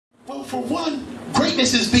For one,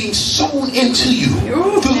 greatness is being sown into you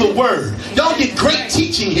through the word. Y'all get great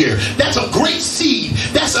teaching here. That's a great seed.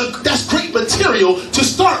 That's great material to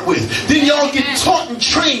start with. Then y'all get taught and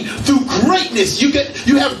trained through greatness.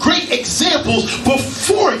 You have great examples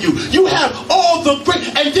before you. You have all the great,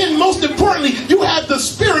 and then most importantly, you have the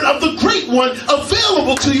spirit of the great one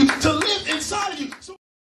available to you to live inside of you.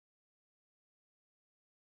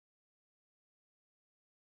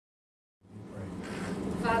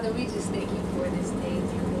 Father, we just thank you for this day,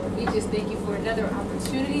 dear Lord. We just thank you for another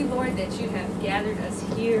opportunity, Lord, that you have gathered us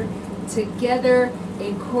here together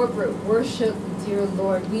in corporate worship, dear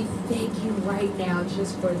Lord. We thank you right now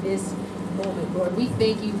just for this moment, Lord. We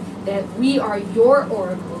thank you that we are your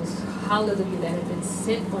oracles, hallelujah, that have been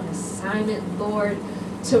sent on assignment, Lord,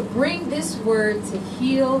 to bring this word to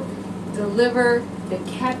heal, deliver the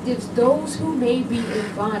captives, those who may be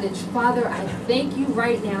in bondage. Father, I thank you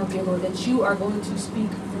right now, dear Lord, that you are going to speak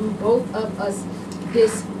through both of us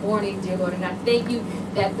this morning, dear Lord. And I thank you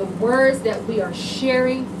that the words that we are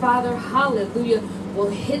sharing, Father, hallelujah, will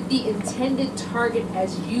hit the intended target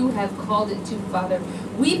as you have called it to, Father.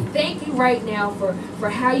 We thank you right now for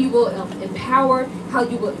how you will empower, how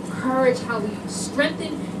you will encourage, how you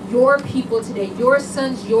strengthen your people today, your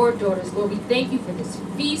sons, your daughters. Lord, we thank you for this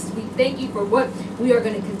feast. We thank you for what we are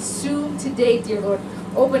going to consume today, dear Lord.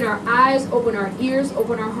 Open our eyes, open our ears,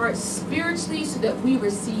 open our hearts spiritually so that we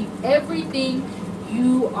receive everything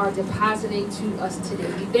you are depositing to us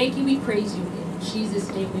today. We thank you, we praise you. In Jesus'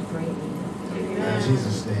 name we pray. Amen. In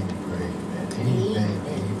Jesus' name we pray. Amen.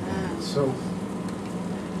 Amen. So,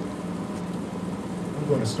 I'm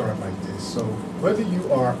going to start like this. So, whether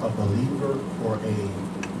you are a believer or a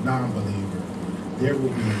non-believer, there will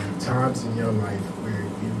be times in your life where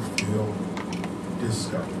you feel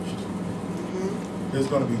discouraged. There's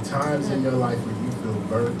going to be times in your life where you feel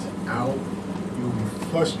burnt out. You'll be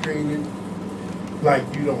frustrated, like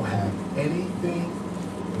you don't have anything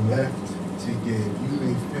left to give. You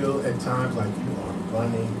may feel at times like you are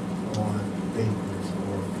running on vapors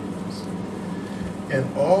or fumes. And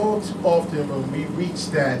all too often when we reach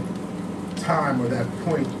that time or that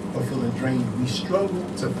point of feeling drained, we struggle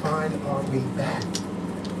to find our way back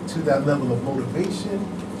to that level of motivation,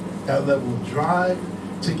 that level of drive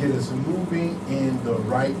to get us moving in the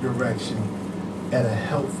right direction at a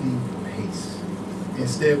healthy pace.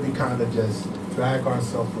 Instead, we kind of just drag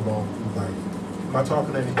ourselves along through life. Am I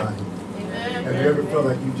talking to anybody? Amen. Have you ever felt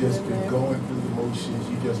like you've just been going through the motions,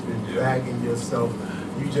 you've just been dragging yourself,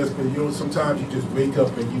 you just been, you know, sometimes you just wake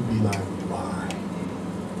up and you be like, why?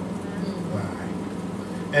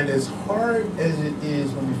 And as hard as it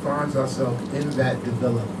is when we find ourselves in that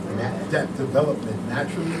development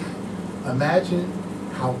naturally, imagine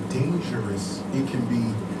how dangerous it can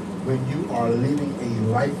be when you are living a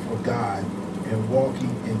life for God and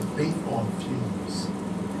walking in faith on fumes.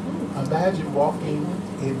 Imagine walking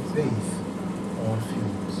in faith on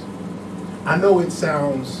fumes. I know it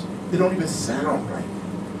don't even sound right,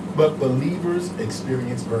 but believers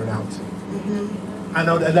experience burnout too. I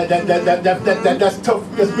know that's tough.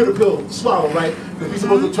 That's a bitter pill to swallow, right? Because we're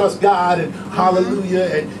supposed to trust God and hallelujah,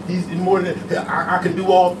 and He's more than I can do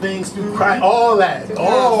all things through Christ. All that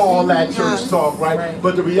church talk, right?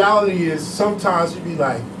 But the reality is, sometimes you be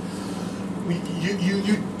like,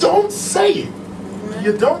 you don't say it.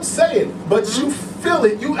 You don't say it, but you feel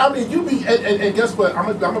it. And guess what?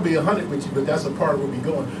 I'm gonna be 100 with you, but that's a part of where we're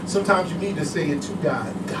going. Sometimes you need to say it to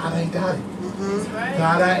God. God, I ain't got it.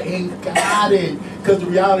 God, I ain't got it. Because the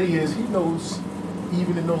reality is, He knows,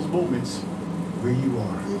 even in those moments, where you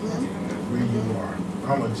are. Where you are.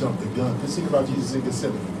 I'm going to jump the gun. Just think about Jesus in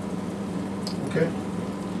Gethsemane. Okay?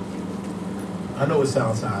 I know it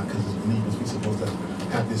sounds high because as believers, we're supposed to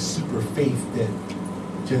have this super faith that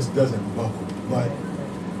just doesn't buckle. But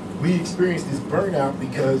we experience this burnout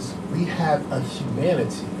because we have a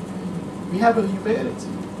humanity. We have a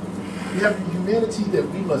humanity. We have a humanity that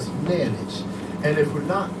we must manage. And if we're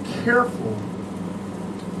not careful,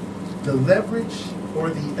 the leverage or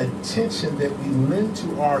the attention that we lend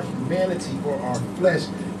to our humanity or our flesh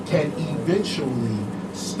can eventually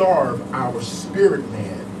starve our spirit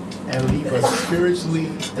man and leave us spiritually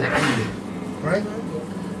depleted. Right?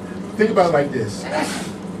 Think about it like this.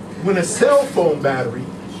 When a cell phone battery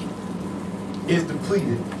is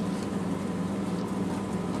depleted,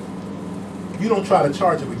 you don't try to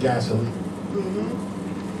charge it with gasoline.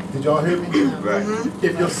 Did y'all hear me?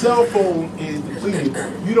 If your cell phone is depleted,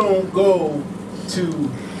 you don't go to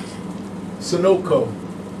Sunoco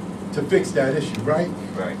to fix that issue, right?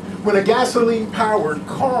 Right. When a gasoline-powered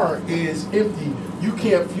car is empty, you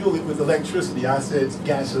can't fuel it with electricity. I said it's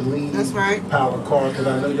gasoline-powered car because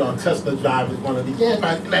I know y'all Tesla drivers want to be, you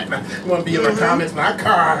want to be in my comments, my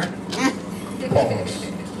car. Pause.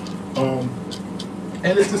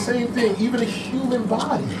 And it's the same thing. Even a human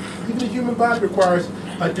body requires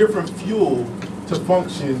a different fuel to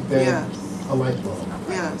function than a light bulb.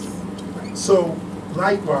 Yes. So,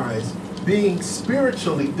 likewise, being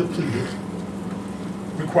spiritually depleted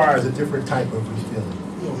requires a different type of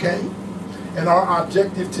refilling. Okay? And our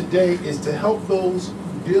objective today is to help those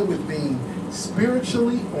who deal with being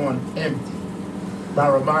spiritually on empty by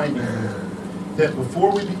reminding you that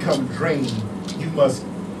before we become drained, you must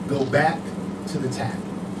go back to the tap.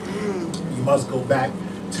 You must go back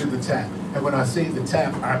to the tap. And when I say the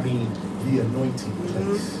tap, I mean the anointing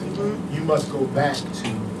place. You must go back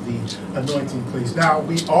to the anointing place. Now,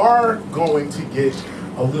 we are going to get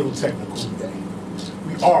a little technical today.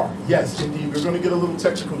 We are, yes, indeed. We're going to get a little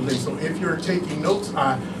technical today. So if you're taking notes,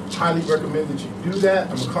 I highly recommend that you do that.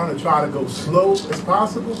 I'm going to try to go slow as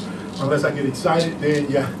possible. Unless I get excited, then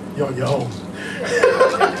you're on your own.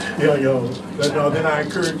 You're on your own. But no, then I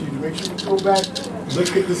encourage you to make sure you go back,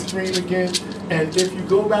 look at the stream again. And if you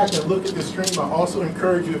go back and look at the stream, I also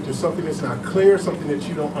encourage you, if there's something that's not clear, something that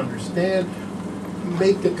you don't understand,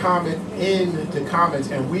 make the comment in the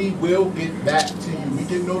comments, and we will get back to you. We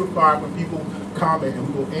get notified when people comment, and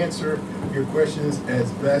we will answer your questions as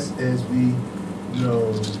best as we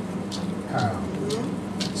know how.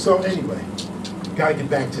 So anyway, got to get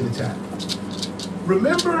back to the tap.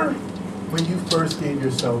 Remember when you first gave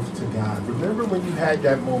yourself to God. Remember when you had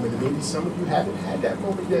that moment, and maybe some of you haven't had that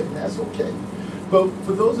moment yet, and that's okay. But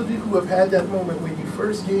for those of you who have had that moment when you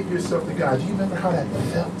first gave yourself to God, do you remember how that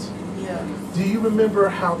felt? Yeah. Do you remember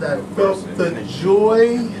how that felt? The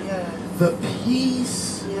joy, the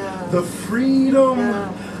peace, the freedom,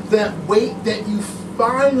 that weight that you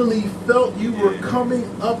finally felt you were coming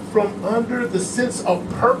up from under, the sense of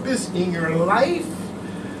purpose in your life,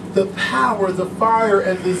 the power, the fire,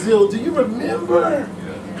 and the zeal. Do you remember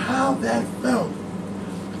how that felt?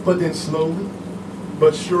 But then slowly,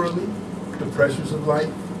 but surely, the pressures of life,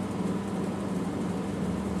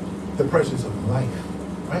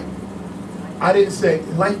 right? I didn't say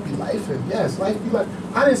life be life, and yes, life be life.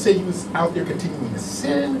 I didn't say you was out there continuing to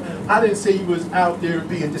sin. I didn't say you was out there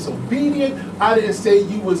being disobedient. I didn't say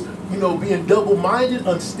you was, being double-minded,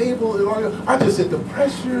 unstable. I just said the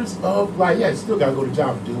pressures of life. Yeah, you still got to go to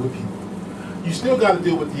job to deal with people. You still got to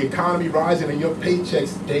deal with the economy rising and your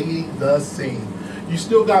paychecks staying the same. You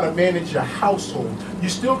still got to manage your household. You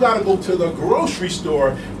still got to go to the grocery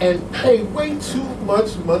store and pay way too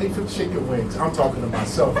much money for chicken wings. I'm talking to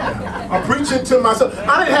myself now. I'm preaching to myself.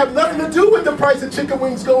 I didn't have nothing to do with the price of chicken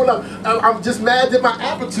wings going up. I'm just mad that my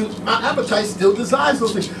appetite still desires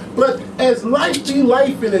those things. But as life be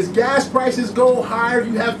life, and as gas prices go higher,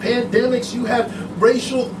 you have pandemics, you have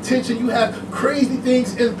racial tension, you have crazy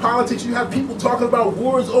things in politics, you have people talking about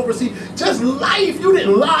wars overseas. Just life. You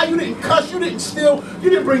didn't lie, you didn't cuss, you didn't steal, you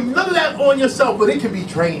didn't bring none of that on yourself, but it can be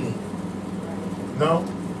draining. No?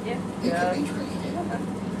 Yeah. It can be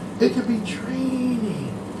draining. It can be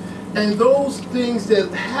draining. And those things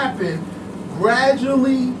that happen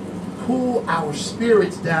gradually pull our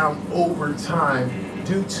spirits down over time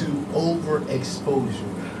due to overexposure.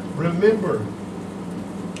 Remember,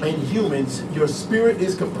 in humans, your spirit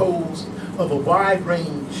is composed of a wide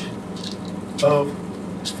range of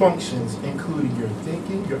functions, including your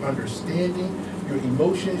thinking, your understanding, your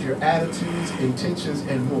emotions, your attitudes, intentions,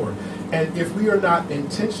 and more. And if we are not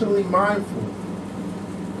intentionally mindful,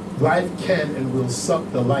 life can and will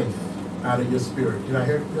suck the life out of your spirit. Did I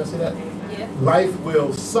say that? Yeah. Life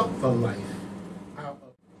will suck the life out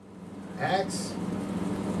of Acts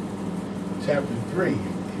chapter 3,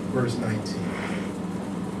 verse 19.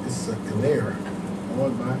 This is a glare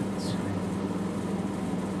on my screen.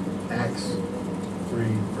 Acts 3,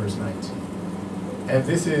 verse 19. And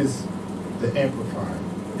this is the Amplified.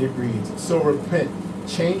 It reads, "So repent,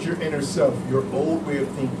 change your inner self, your old way of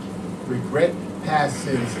thinking, regret past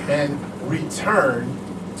sins, and return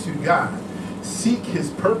to God. Seek His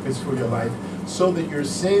purpose for your life so that your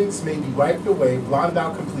sins may be wiped away, blotted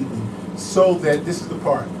out completely, so that," this is the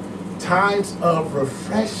part, times of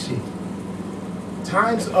refreshing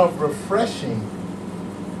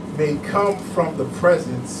may come from the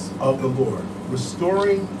presence of the Lord,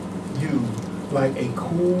 restoring you like a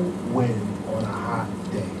cool wind on a hot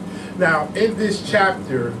day. Now, in this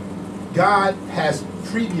chapter, God has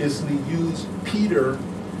previously used Peter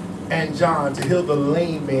and John to heal the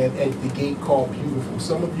lame man at the gate called Beautiful.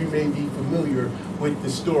 Some of you may be familiar with the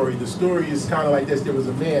story. The story is kind of like this. There was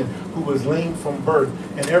a man who was lame from birth,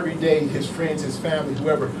 and every day his friends, his family,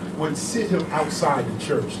 whoever, would sit him outside the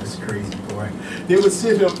church. That's crazy, boy. They would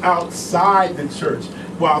sit him outside the church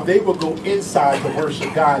while they would go inside to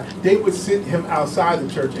worship God. They would sit him outside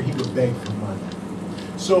the church, and he would beg for money.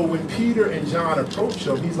 So when Peter and John approached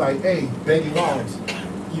him, he's like, hey, begging alms,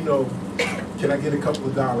 you know, can I get a couple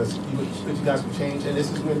of dollars? You guys can change. And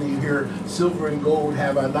this is when you hear, silver and gold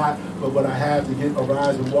have I not, but what I have to get,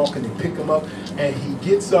 arise and walk, and they pick him up. And he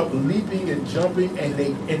gets up leaping and jumping, and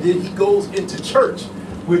then he goes into church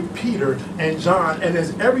with Peter and John. And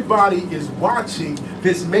as everybody is watching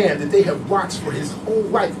this man that they have watched for his whole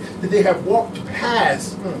life, that they have walked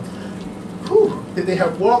past, that they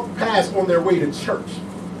have walked past on their way to church.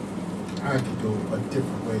 I could go a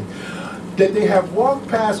different way. That they have walked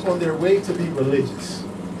past on their way to be religious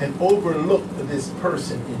and overlooked this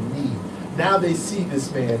person in need. Now they see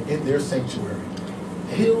this man in their sanctuary,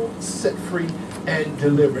 healed, set free, and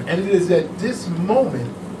delivered. And it is at this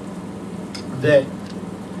moment that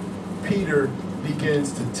Peter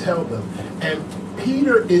begins to tell them. And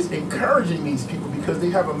Peter is encouraging these people because they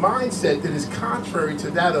have a mindset that is contrary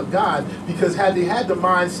to that of God. Because had they had the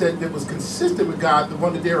mindset that was consistent with God, the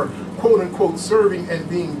one that they are quote-unquote serving and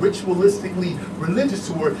being ritualistically religious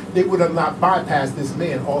toward, they would have not bypassed this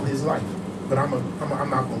man all his life. But I'm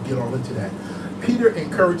not going to get all into that. Peter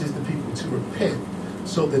encourages the people to repent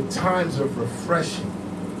so that times of refreshing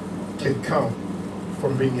can come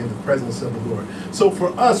from being in the presence of the Lord. So for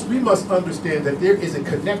us, we must understand that there is a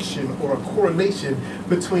connection or a correlation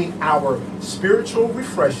between our spiritual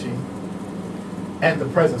refreshing and the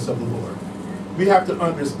presence of the Lord. We have to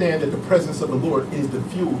understand that the presence of the Lord is the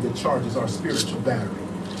fuel that charges our spiritual battery.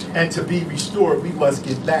 And to be restored, we must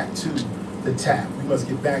get back to the tap. We must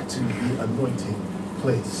get back to the anointing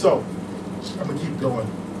place. So, I'm going to keep going.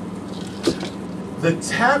 The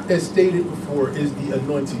tap, as stated before, is the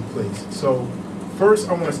anointing place. So, first,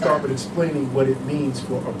 I want to start with explaining what it means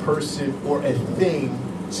for a person or a thing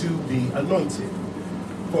to be anointed.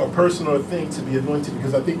 For a person or a thing to be anointed,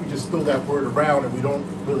 because I think we just throw that word around and we don't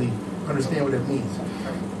really understand what it means.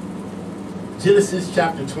 Genesis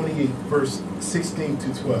chapter 28, verse 16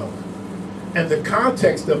 to 12. And the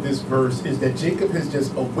context of this verse is that Jacob has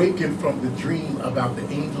just awakened from the dream about the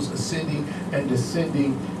angels ascending and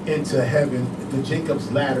descending into heaven, the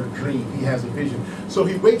Jacob's ladder dream. He has a vision. So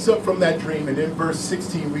he wakes up from that dream, and then verse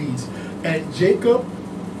 16 reads, and Jacob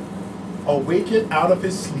awakened out of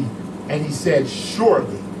his sleep, and he said,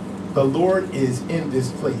 surely the Lord is in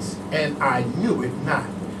this place, and I knew it not.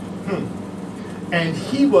 And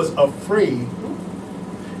he was afraid,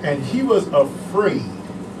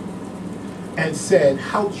 and said,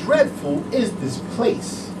 how dreadful is this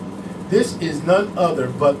place? This is none other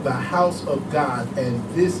but the house of God, and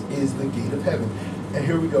this is the gate of heaven. And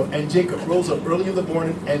here we go. And Jacob rose up early in the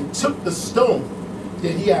morning and took the stone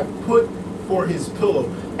that he had put for his pillow,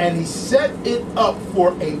 and he set it up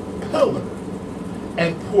for a pillar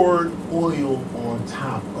and poured oil on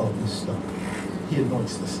top of the stone. He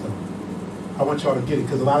anoints the stone. I want y'all to get it,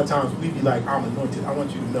 because a lot of times we be like, I'm anointed. I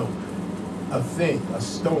want you to know a thing, a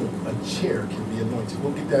stone, a chair can be anointed.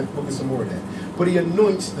 We'll get some more of that. But he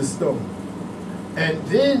anoints the stone. And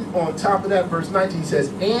then on top of that, verse 19 he says,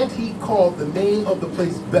 and he called the name of the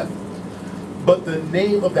place Bethel, but the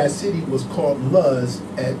name of that city was called Luz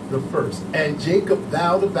at the first. And Jacob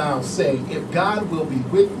vowed a vow, saying, if God will be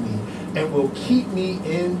with me and will keep me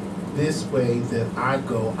in this way that I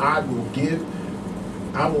go, I will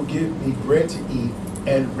give me bread to eat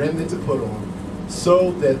and raiment to put on,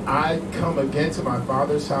 so that I come again to my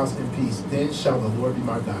father's house in peace. Then shall the Lord be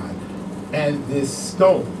my God. And this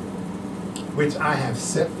stone, which I have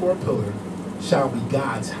set for a pillar, shall be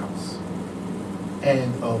God's house.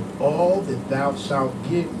 And of all that thou shalt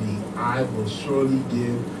give me, I will surely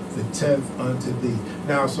give the 10th unto thee.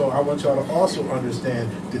 Now, so I want y'all to also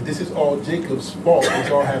understand that this is all Jacob's fault.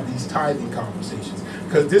 We all have these tithing conversations,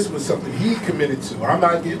 because this was something he committed to. I'm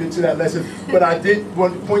not getting into that lesson, but I did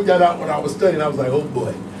want to point that out when I was studying. I was like, oh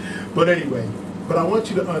boy. But anyway, but I want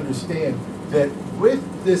you to understand that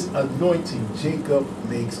with this anointing, Jacob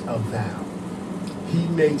makes a vow. He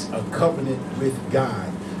makes a covenant with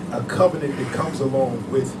God, a covenant that comes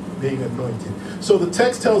along with being anointed. So the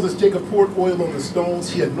text tells us Jacob poured oil on the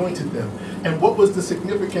stones, he anointed them. And what was the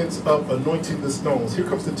significance of anointing the stones? Here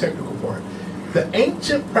comes the technical part. The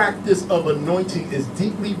ancient practice of anointing is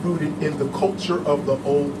deeply rooted in the culture of the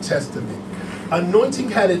Old Testament.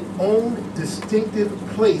 Anointing had its own distinctive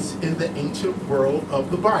place in the ancient world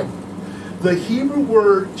of the Bible. The Hebrew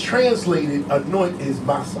word translated anoint is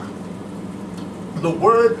masa. The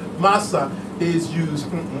word masa is used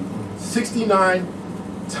 69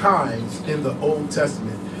 times in the Old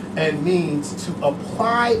Testament and means to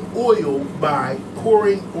apply oil by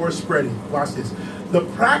pouring or spreading. Watch this. The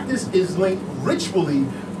practice is linked ritually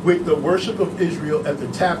with the worship of Israel at the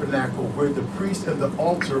tabernacle, where the priest and the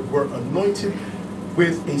altar were anointed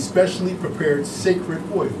with a specially prepared sacred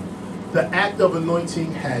oil. The act of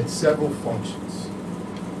anointing had several functions.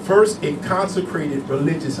 First, it consecrated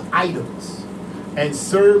religious items and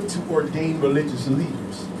served to ordain religious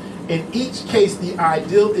leaders. In each case, the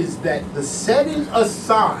ideal is that the setting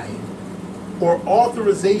aside or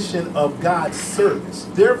authorization of God's service.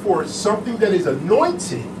 Therefore, something that is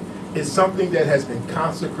anointed is something that has been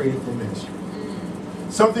consecrated for ministry.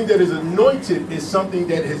 Something that is anointed is something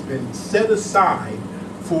that has been set aside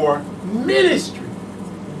for ministry.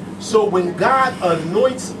 So when God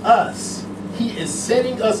anoints us, he is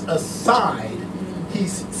setting us aside.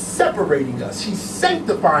 He's separating us. He's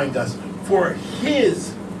sanctifying us for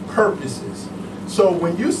his purposes. So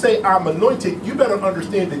when you say I'm anointed, you better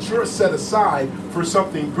understand that you're set aside for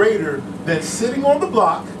something greater than sitting on the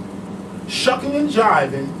block, shucking and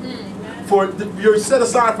jiving. You're set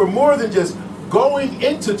aside for more than just going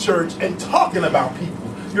into church and talking about people.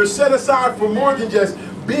 You're set aside for more than just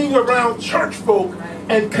being around church folk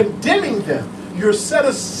and condemning them. You're set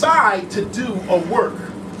aside to do a work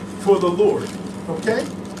for the Lord. Okay?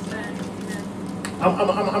 I'm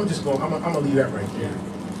gonna leave that right there.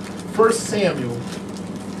 1 Samuel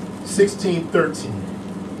 16:13.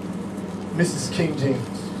 Mrs. King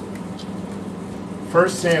James. 1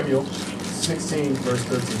 Samuel 16, verse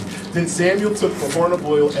 13. Then Samuel took the horn of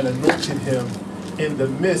oil and anointed him in the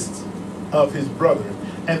midst of his brethren.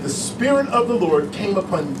 And the Spirit of the Lord came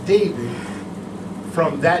upon David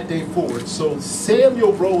from that day forward. So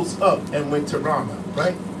Samuel rose up and went to Ramah,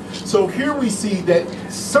 right? So here we see that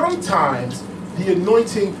sometimes the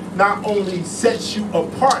anointing not only sets you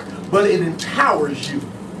apart, but it empowers you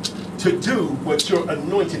to do what you're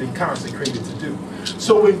anointed and consecrated to do.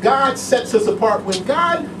 So when God sets us apart, when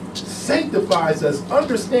God sanctifies us,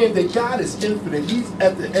 understand that God is infinite. He's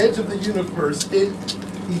at the edge of the universe in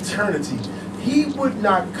eternity. He would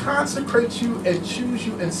not consecrate you and choose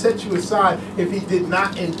you and set you aside if he did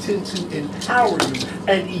not intend to empower you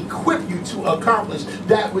and equip you to accomplish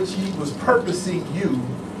that which he was purposing you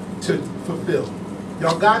to fulfill.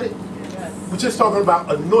 Y'all got it? Yes. We're just talking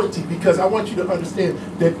about anointing because I want you to understand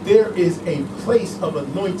that there is a place of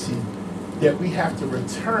anointing that we have to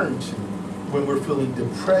return to when we're feeling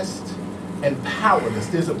depressed and powerless.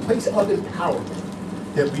 There's a place of empowerment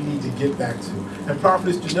that we need to get back to. And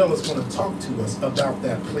Prophetess Jenelle is going to talk to us about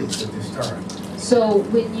that place at this time. So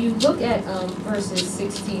when you look at verses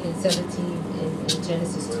 16 and 17 in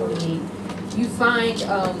Genesis 28, you find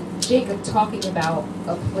Jacob talking about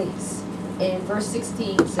a place. And verse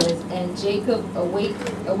 16 says, and Jacob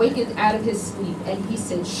awakened out of his sleep, and he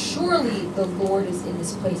said, surely the Lord is in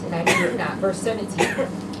this place, and I knew it not. Verse 17,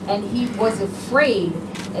 and he was afraid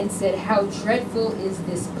and said, how dreadful is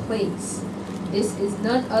this place? This is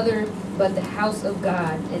none other but the house of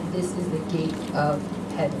God, and this is the gate of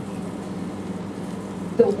heaven.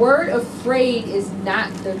 The word afraid is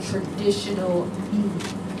not the traditional meaning.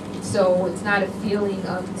 So it's not a feeling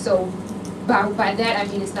of, so by that I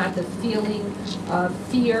mean it's not the feeling of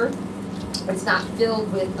fear. It's not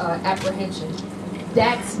filled with apprehension.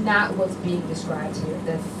 That's not what's being described here.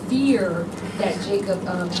 The fear that Jacob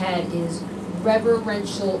had is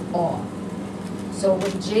reverential awe. So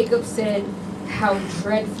when Jacob said, how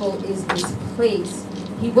dreadful is this place,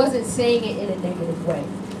 he wasn't saying it in a negative way.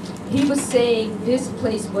 He was saying this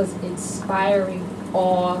place was inspiring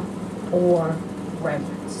awe or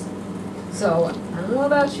reverence. So I don't know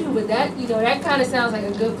about you, but that, that kind of sounds like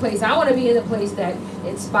a good place. I want to be in a place that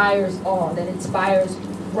inspires awe, that inspires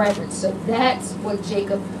reverence. So that's what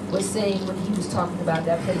Jacob was saying when he was talking about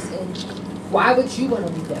that place. And why would you want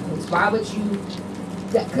to leave that place? Why would you?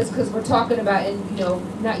 Because we're talking about, and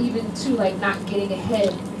not even to like not getting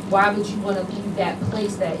ahead. Why would you want to leave that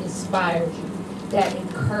place that inspires you, that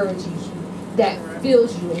encourages you, that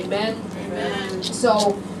fills you? Amen. Amen.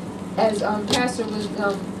 So, as Pastor was,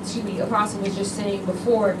 Apostle was just saying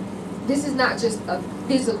before, this is not just a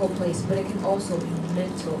physical place, but it can also be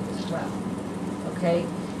mental as well. Okay.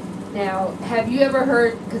 Now, have you ever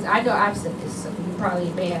heard? Because I know I've said this, so you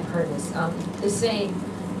probably may have heard this. The saying,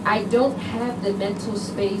 I don't have the mental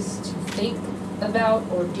space to think about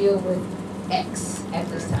or deal with X at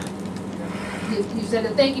this time. You said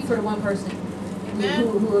that. Thank you for the one person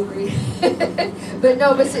who agreed.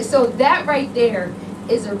 but so that right there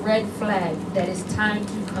is a red flag that it's time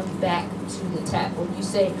to come back to the tap. When you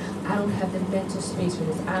say, I don't have the mental space for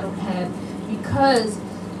this, I don't have, because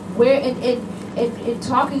where and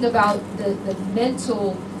talking about the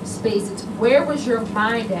mental space, it's where was your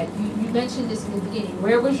mind at? You mentioned this in the beginning.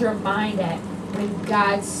 Where was your mind at when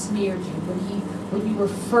God smeared you, when you were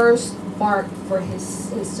first marked for his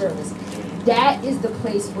service? That is the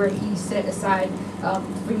place where he set aside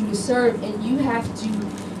for you to serve, and you have to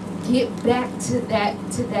get back to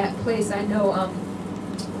that place. I know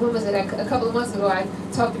when was it? A couple of months ago, I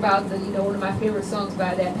talked about one of my favorite songs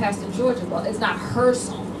by that Pastor Georgia. Well, it's not her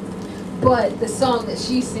song, but the song that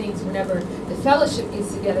she sings whenever the fellowship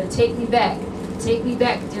gets together. Take me back,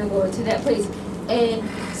 dear Lord, to that place. And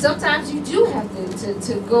sometimes you do have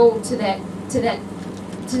to go to that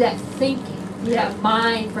thinking. That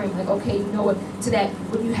mind frame, like, okay, you know what, to that,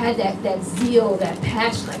 when you had that zeal, that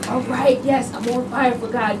passion, like, all right, yes, I'm on fire for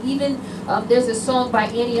God. Even, there's a song by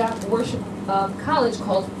Antioch Worship College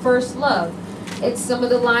called First Love. It's some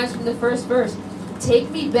of the lines from the first verse.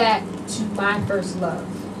 Take me back to my first love,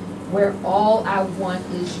 where all I want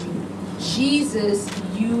is you. Jesus,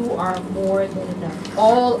 you are more than enough.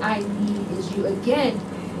 All I need is you. Again,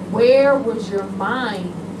 where was your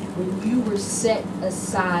mind when you were set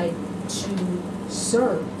aside to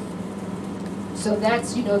serve? So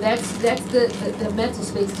that's the mental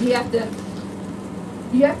space. You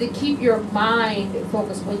have to keep your mind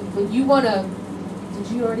focused when you want to.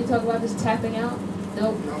 Did you already talk about this tapping out?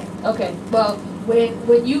 Nope. No. Okay. Well,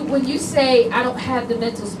 when you say I don't have the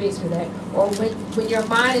mental space for that, or when your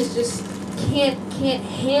mind is just can't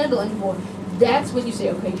handle anymore, that's when you say,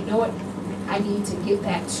 okay, you know what? I need to get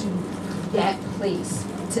back to that place.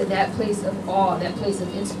 To that place of awe, that place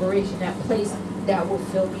of inspiration, that place that will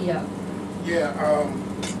fill me up. Yeah,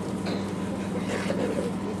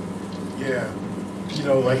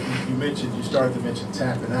 like you mentioned, you started to mention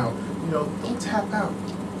tapping out. Don't tap out.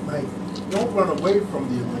 Like, don't run away from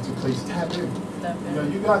the anointed place. Tap in.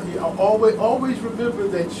 You always remember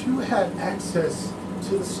that you have access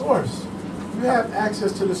to the source. You have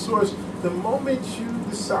access to the source. The moment you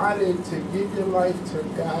decided to give your life to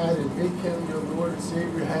God and make him your Lord and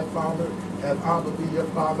Savior, have Abba be your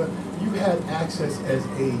father, you had access as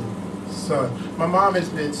a son. My mom has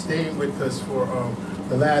been staying with us for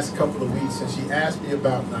the last couple of weeks, and she asked me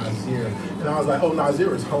about Nazir, and I was like, oh,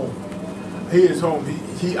 Nazir is home. He is home.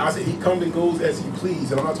 I said he comes and goes as he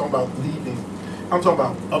pleases, and I'm not talking about leaving. I'm talking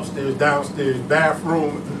about upstairs, downstairs,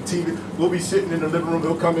 bathroom, TV. We'll be sitting in the living room.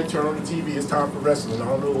 He'll come in, turn on the TV. It's time for wrestling. I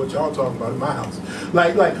don't know what y'all talking about in my house.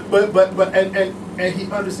 And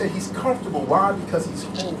he understands. He's comfortable. Why? Because he's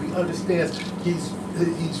home. He understands. He's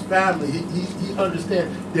family. He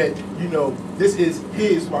understands that this is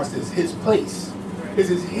his. Watch this. His place. This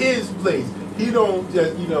is his place. He don't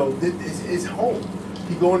just This is his home.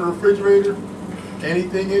 He go in the refrigerator.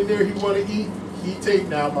 Anything in there he want to eat, he take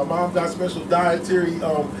now. My mom got special dietary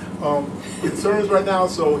concerns right now,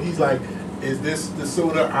 so he's like, is this the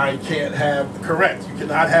soda I can't have? Correct, you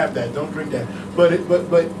cannot have that. Don't drink that. But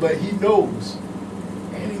he knows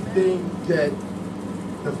anything that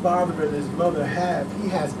the father and his mother have, he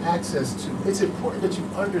has access to. It's important that you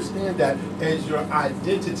understand that as your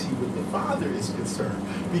identity with the father is concerned,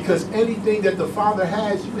 because anything that the father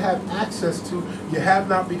has, you have access to. You have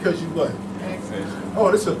not because you what? Oh,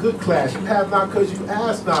 this is a good class. You have not because you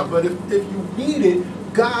ask not. But if you need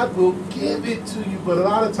it, God will give it to you. But a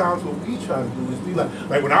lot of times what we try to do is be like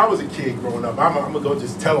when I was a kid growing up, I'm going to go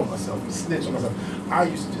just tell on myself, snitch on myself. I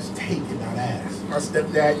used to just take it, not ask. My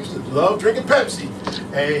stepdad used to love drinking Pepsi,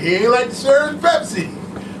 and he ain't like to serve Pepsi.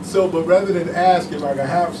 So, but rather than ask if I could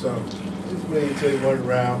have some, just wait until he went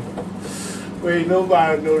around. Wait,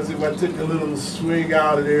 nobody noticed if I took a little swing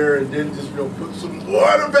out of there and then just put some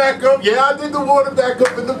water back up. Yeah, I did the water back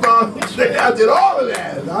up in the bottom tray. I did all of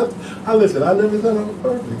that. I listen. I never thought I was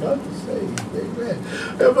perfect. I'm just saying, amen.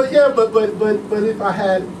 But if I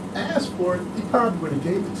had asked for it, he probably would have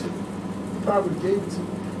gave it to me.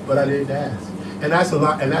 But I didn't ask, and that's a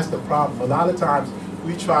lot. And that's the problem. A lot of times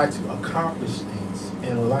we try to accomplish things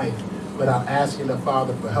in life without asking the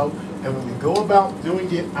Father for help, and when we go about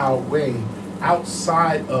doing it our way,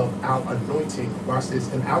 outside of our anointing, watch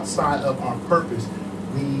this, and outside of our purpose,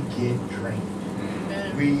 we get drained.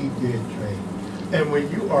 And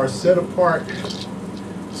when you are set apart,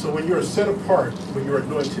 so when you're set apart, when you're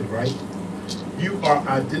anointed, right, you are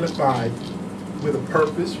identified with a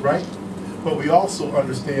purpose, right? But we also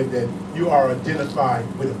understand that you are identified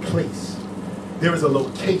with a place. There is a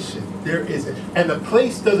location. And the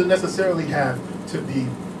place doesn't necessarily have to be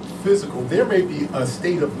physical. There may be a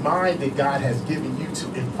state of mind that God has given you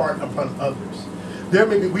to impart upon others. There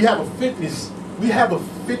may be. We have a fitness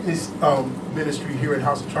ministry here at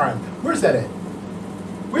House of Triumph. Where's that at?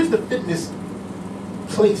 Where's the fitness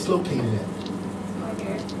place located at?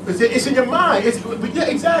 It's in your mind. Yeah,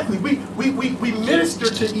 exactly. We minister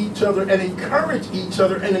to each other and encourage each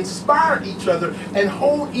other and inspire each other and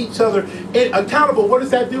hold each other accountable. What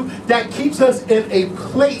does that do? That keeps us in a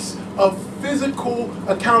place of physical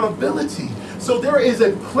accountability. So there is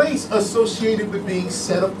a place associated with being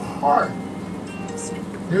set apart.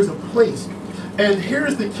 There's a place. And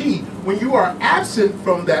here's the key. When you are absent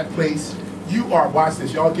from that place, you are, watch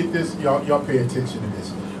this, y'all get this, y'all pay attention to this.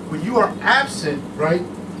 When you are absent, right,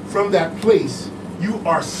 from that place, you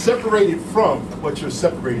are separated from what you're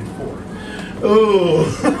separated for. Oh,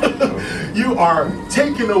 you are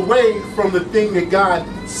taken away from the thing that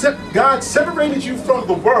God separated you from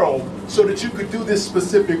the world so that you could do this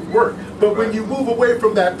specific work. But when you move away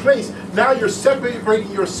from that place, now you're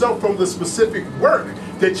separating yourself from the specific work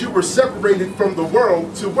that you were separated from the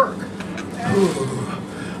world to work. Ooh.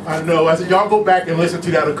 I know. I said, y'all go back and listen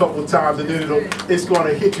to that a couple of times, and then it's going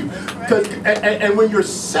to hit you. And when you're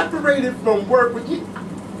separated from work, you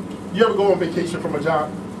ever go on vacation from a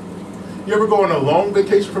job? You ever go on a long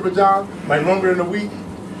vacation from a job, like longer than a week?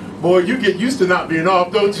 Boy, you get used to not being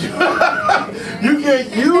off, don't you? You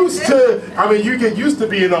get used to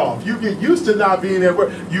being off. You get used to not being at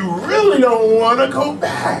work. You really don't want to go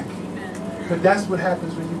back. But that's what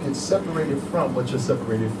happens when you get separated from what you're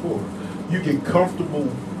separated for. You get comfortable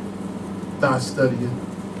not studying.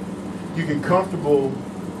 You get comfortable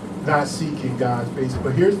not seeking God's face.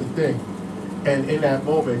 But here's the thing. And in that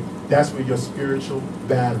moment, that's where your spiritual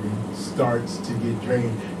battery starts to get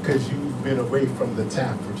drained, because you've been away from the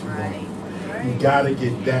tap for too long. Right. You got to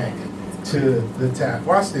get back to the tap.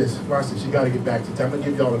 Watch this. Watch this. You got to get back to the tap. I'm going to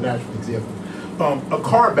give y'all a natural example. A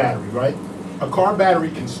car battery, right? A car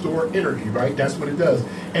battery can store energy, right? That's what it does.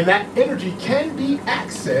 And that energy can be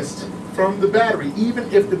accessed from the battery,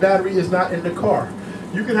 even if the battery is not in the car.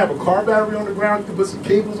 You can have a car battery on the ground. You can put some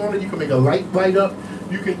cables on it. You can make a light light up.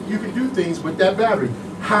 You can do things with that battery.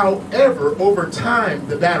 However, over time,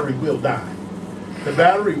 the battery will die. The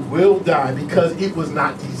battery will die because it was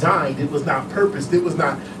not designed, it was not purposed, it was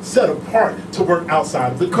not set apart to work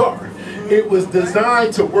outside of the car. It was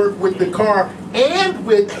designed to work with the car and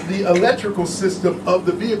with the electrical system of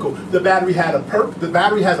the vehicle. The battery has a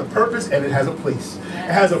purpose and it has a place.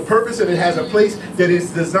 It has a purpose and it has a place that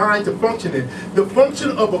is designed to function in. The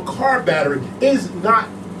function of a car battery is not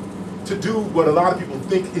to do what a lot of people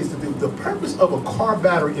think is to do. The purpose of a car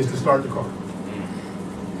battery is to start the car.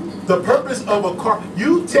 The purpose of a car,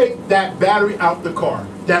 you take that battery out the car,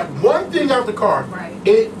 that one thing out the car, right,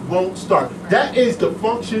 it won't start. Right. That is the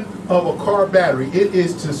function of a car battery. It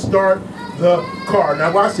is to start the car.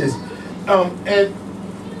 Now watch this. And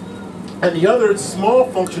the other small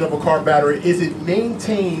function of a car battery is it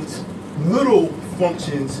maintains little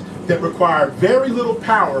functions that require very little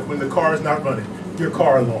power when the car is not running. Your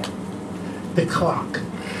car alarm, the clock.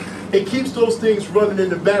 It keeps those things running in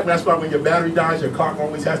the back. That's why when your battery dies, your clock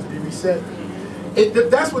always has to be reset.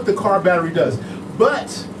 That's what the car battery does.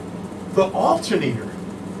 But the alternator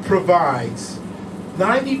provides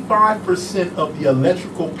 95% of the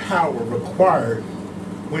electrical power required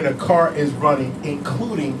when a car is running,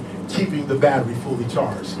 including keeping the battery fully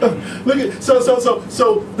charged. Look at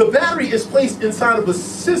so the battery is placed inside of a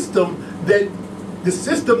system that the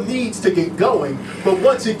system needs to get going, but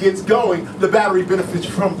once it gets going, the battery benefits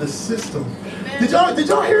from the system. Did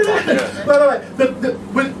y'all hear that?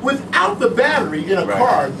 Yeah. Without the battery in a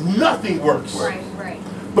car, nothing works. Right.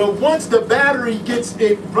 But once the battery gets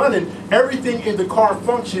it running, everything in the car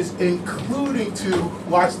functions, including to,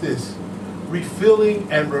 watch this, refilling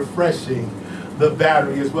and refreshing the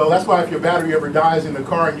battery as well. That's why if your battery ever dies in the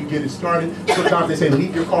car and you get it started, sometimes they say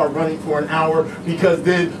leave your car running for an hour, because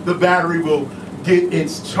then the battery will get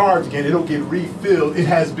its charge again. It'll get refilled. It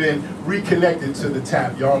has been reconnected to the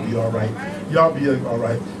tap. Y'all be all right. Y'all be all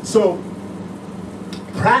right. So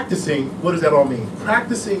practicing, what does that all mean?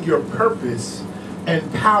 Practicing your purpose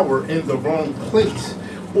and power in the wrong place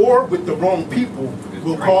or with the wrong people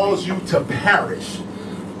will cause you to perish.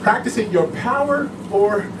 Practicing your power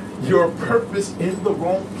or your purpose in the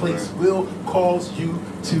wrong place will cause you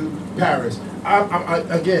to perish.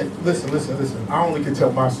 Again, listen. I only can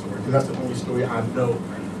tell my story because that's the only story I know.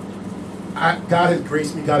 God has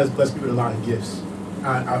graced me. God has blessed me with a lot of gifts.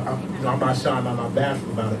 I'm not shy. I'm not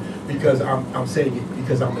bashful about it, because I'm saying it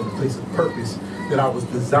because I'm in a place of purpose that I was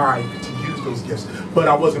designed to use those gifts. But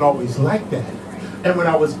I wasn't always like that. And when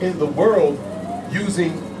I was in the world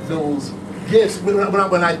using those gifts, when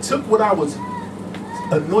I took what I was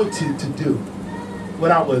anointed to do,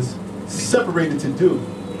 what I was separated to do,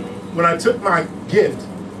 when I took my gift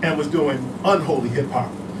and was doing unholy hip-hop,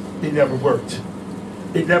 it never worked.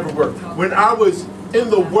 It never worked. When I was in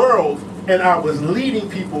the world and I was leading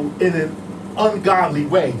people in an ungodly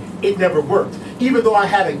way, it never worked. Even though I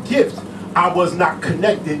had a gift, I was not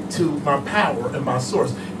connected to my power and my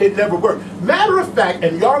source. It never worked. Matter of fact,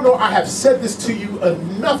 and y'all know I have said this to you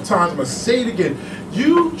enough times, I'm going to say it again.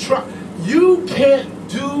 You can't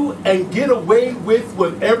do and get away with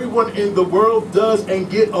what everyone in the world does and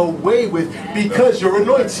get away with because you're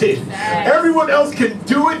anointed. Everyone else can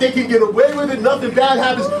do it. They can get away with it. Nothing bad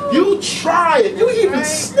happens. You try it. You even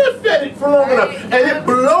sniff at it for long enough and it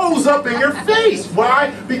blows up in your face.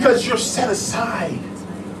 Why? Because you're set aside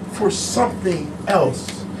for something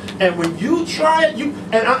else. And when you try it,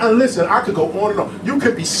 and listen, I could go on and on. You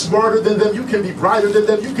can be smarter than them. You can be brighter than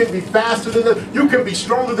them. You can be faster than them. You can be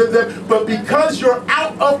stronger than them. But because you're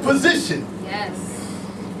out of position, yes,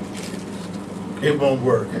 it won't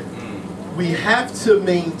work. We have to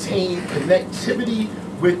maintain connectivity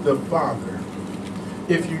with the Father.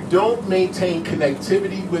 If you don't maintain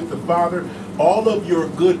connectivity with the Father, all of your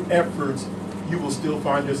good efforts, you will still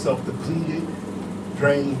find yourself depleted,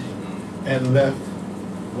 drained, and left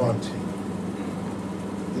wanting.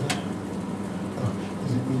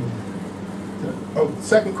 Oh,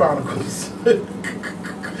 Second Chronicles.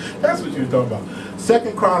 That's what you were talking about.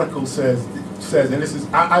 Second Chronicles says, and this is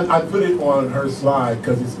I put it on her slide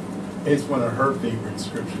because it's one of her favorite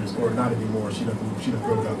scriptures, or not anymore. She done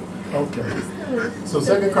wrote it up. Okay. So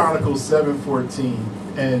Second Chronicles 7:14,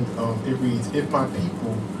 and it reads, "If my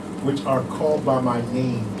people, which are called by my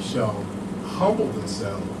name, shall humble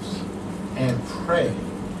themselves and pray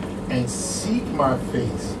and seek my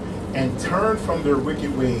face and turn from their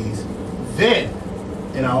wicked ways, then,"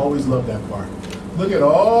 and I always love that part, look at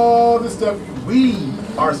all the stuff we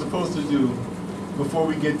are supposed to do before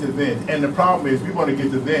we get to then. And the problem is we want to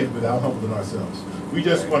get to then without humbling ourselves. We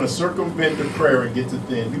just want to circumvent the prayer and get to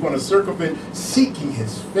then. We want to circumvent seeking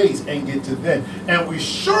his face and get to then. And we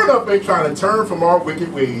sure enough ain't trying to turn from our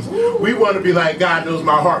wicked ways. We want to be like, God knows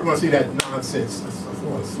my heart. We want to see that nonsense. I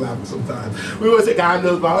want to slap him sometimes. We want to say, God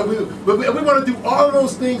knows my heart. But we want to do all of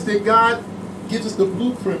those things that God gives us the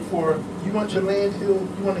blueprint for. You want your land healed.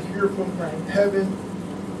 You want to hear from heaven.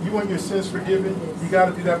 You want your sins forgiven. You got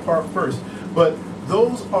to do that part first. But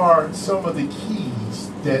those are some of the keys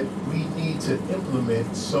that we need to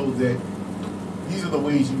implement so that these are the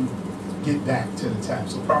ways you get back to the tap.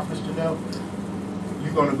 So Prophetess Jenelle,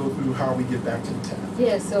 you're going to go through how we get back to the tap.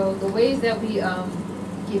 Yeah, so the ways that we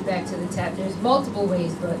get back to the tap, there's multiple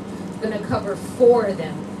ways, but I'm going to cover 4 of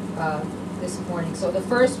them this morning. So the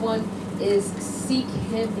first one is seek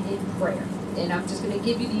him in prayer. And I'm just going to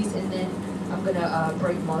give you these and then I'm going to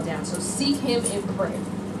break them all down. So seek him in prayer.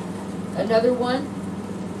 Another one,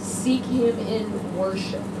 seek him in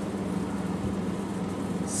worship.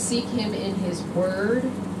 Seek him in his word.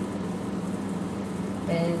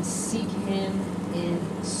 And seek him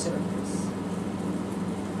in service.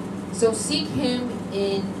 So seek him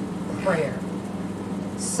in prayer.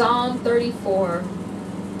 Psalm 34,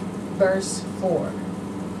 verse 4.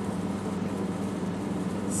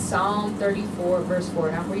 Psalm 34, verse 4.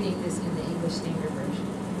 And I'm reading this in the English Standard Version.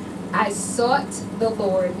 I sought the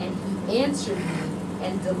Lord, and he answered me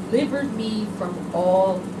and delivered me from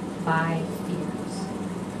all my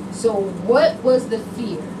fears. So what was the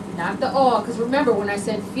fear? Not the awe, because remember when I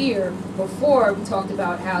said fear before, we talked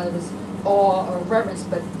about how it was awe or reverence,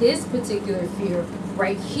 but this particular fear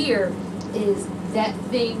right here is that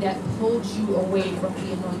thing that pulled you away from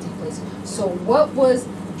the anointing place. So what was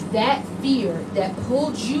that fear that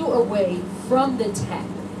pulled you away from the tap?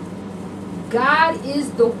 God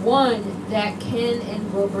is the one that can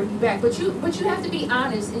and will bring you back. But you have to be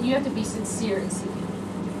honest and you have to be sincere in seeking.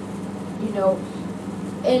 You know,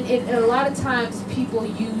 and a lot of times people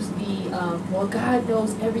use the, well, God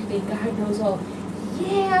knows everything. God knows all.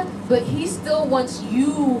 Yeah, but he still wants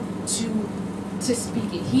you to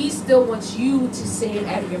speak it. He still wants you to say it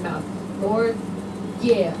out of your mouth. Lord,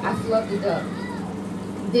 yeah, I flubbed it up.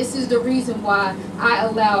 This is the reason why I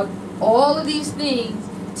allowed all of these things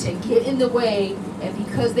to get in the way, and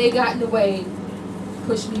because they got in the way,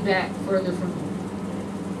 push me back further from you.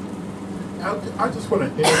 I just want to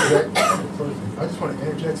interject. I just want to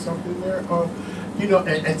interject something there. You know,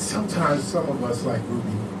 and sometimes some of us, like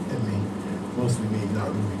Ruby and me, mostly me, not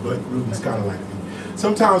Ruby, but Ruby's kind of like me.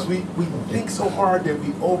 Sometimes we think so hard that we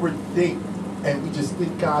overthink, and we just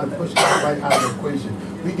think God and push God right out of the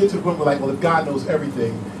equation. We get to the point where, like, well, if God knows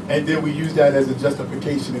everything, and then we use that as a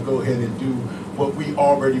justification to go ahead and do what we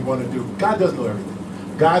already want to do. God does know everything.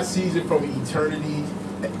 God sees it from eternity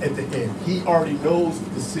at the end. He already knows the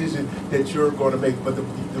decision that you're going to make. But the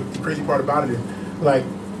crazy part about it is, like,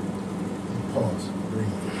 pause,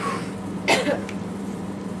 breathe.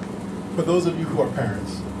 For those of you who are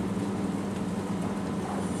parents,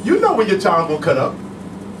 You know when your child will cut up,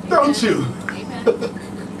 don't you?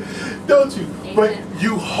 Don't you? Amen. But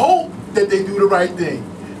you hope that they do the right thing.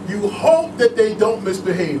 You hope that they don't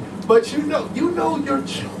misbehave. But you know your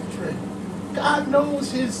children. God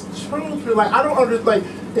knows his children. Like, I don't understand. Like,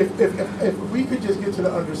 if we could just get to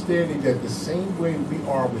the understanding that the same way we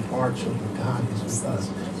are with our children, God is with us,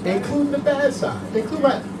 including the bad side. Including,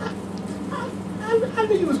 like, I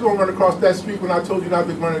knew you was going to run across that street when I told you not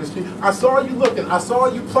to run in the street. I saw you looking. I saw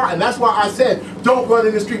you plotting. That's why I said, don't run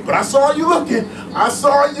in the street. But I saw you looking. I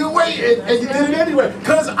saw you waiting. And you did it anyway.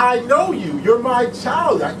 Because I know you. You're my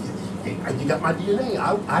child. You got my DNA.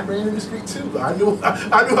 I ran in the street too. I knew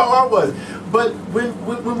how I was. But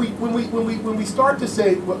when we start to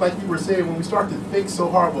say, like you were saying, when we start to think so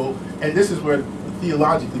hard, well, and this is where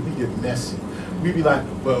theologically we get messy. We be like,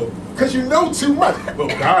 well, because you know too much. Well,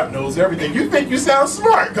 God knows everything. You think you sound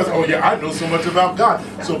smart because, oh yeah, I know so much about God.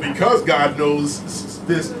 So because God knows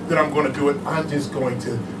this, then I'm going to do it. I'm just going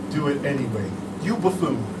to do it anyway. You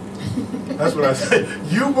buffoon. That's what I say.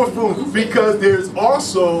 You buffoon. Because there's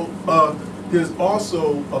also a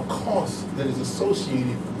cost that is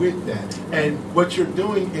associated with that. And what you're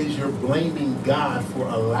doing is you're blaming God for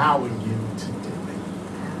allowing you to do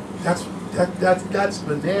it. That's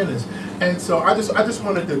bananas. And so I just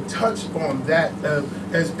wanted to touch on that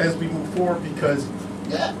as we move forward, because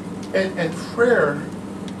and prayer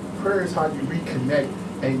is how you reconnect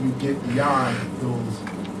and you get beyond those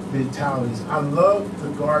mentalities. I love the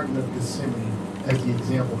Garden of Gethsemane as the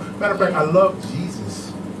example. Matter of fact, I love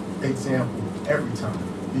Jesus' example every time,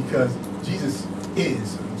 because Jesus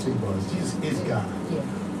is God. Yeah.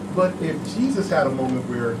 But if Jesus had a moment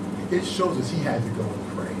where it shows us he had to go and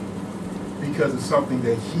pray because of something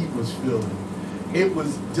that he was feeling, it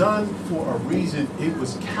was done for a reason. It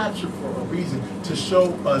was captured for a reason, to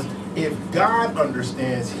show us if God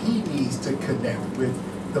understands, he needs to connect with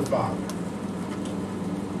the Father.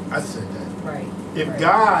 I said that. Right. If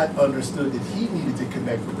God understood that he needed to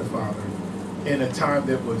connect with the Father in a time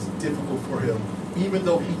that was difficult for him, even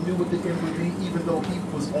though he knew what the end would be, even though he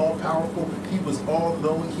was all powerful, he was all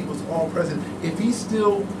knowing, he was all present, if he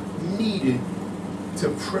still needed to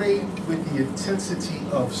pray with the intensity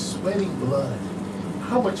of sweating blood,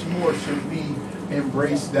 how much more should we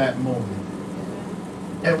embrace that moment?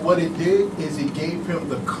 And what it did is it gave him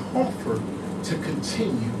the comfort to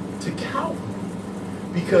continue to Calvary.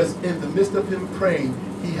 Because in the midst of him praying,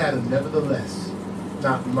 he had a nevertheless,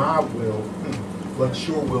 not my will, but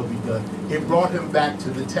your will be done. It brought him back to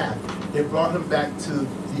the tap. It brought him back to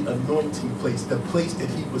the anointing place, the place that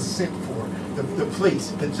he was sent for, the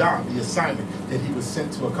place, the job, the assignment that he was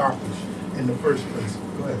sent to accomplish in the first place.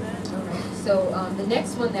 Go ahead. All right. So the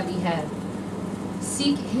next one that we have,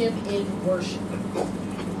 seek him in worship.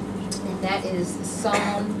 And that is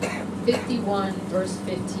Psalm 51, verse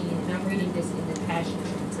 15. And I'm reading this in the Passion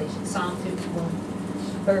Translation. Psalm 51,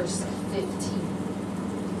 verse 15.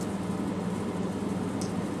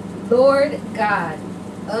 Lord God,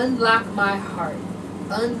 unlock my heart,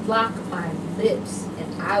 unlock my lips,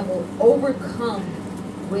 and I will overcome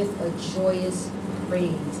with a joyous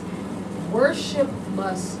praise. Worship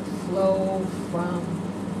must flow from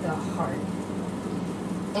the heart.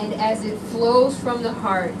 And as it flows from the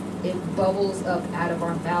heart, it bubbles up out of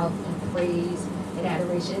our mouth in praise and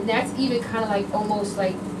adoration. And that's even kind of like almost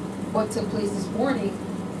like what took place this morning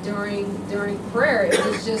during prayer. It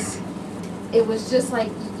was just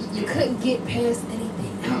like you couldn't get past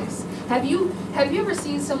anything else. Have you ever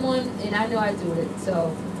seen someone, and I know I do it, so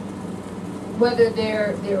whether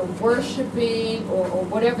they're worshiping or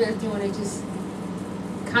whatever they're doing, they just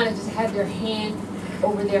kind of just have their hand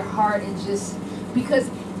over their heart, and just because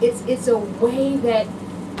it's a way that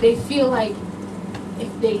they feel like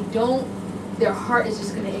if they don't, their heart is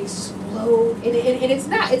just going to explode. And it's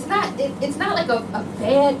not like a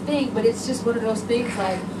bad thing, but it's just one of those things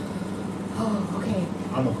like, oh, okay.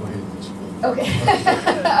 I'm going to go ahead and worship.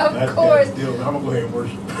 Okay. Of course. I'm going to go ahead and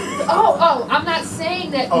worship. Oh, I'm not saying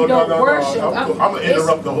that you don't worship. No. I'm going to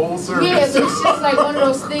interrupt the whole service. Yeah, it's just like one of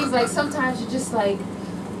those things, like sometimes you're just like,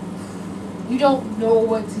 you don't know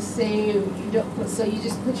what to say, so you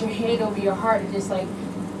just put your hand over your heart, and it's like,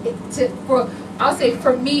 I'll say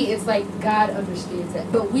for me, it's like God understands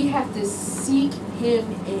that. But we have to seek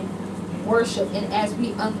him in worship. And as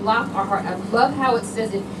we unlock our heart, I love how it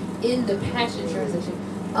says it in the Passion Translation.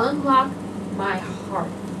 Unlock my heart,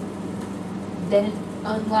 then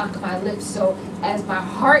unlock my lips. So as my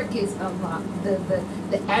heart gets unlocked,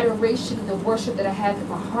 the adoration and the worship that I have in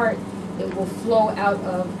my heart, it will flow out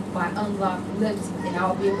of my unlocked lips, and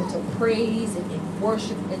I'll be able to praise and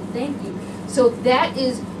worship and thank you. So that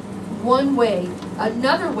is one way.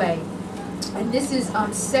 Another way And this is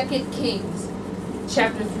 2 Kings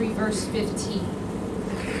chapter 3 verse 15.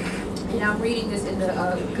 And I'm reading this in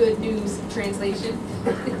the Good News translation.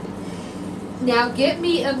 Now get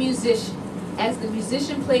me a musician. As the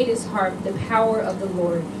musician played his harp, the power of the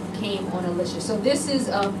Lord came on Elisha. So this is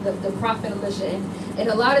the prophet Elisha. And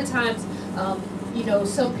a lot of times, you know,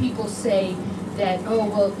 some people say that, oh,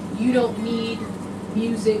 well, you don't need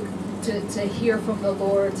music to hear from the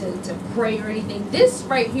Lord, to pray or anything. This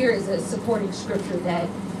right here is a supporting scripture that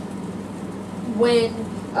when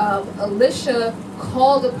Elisha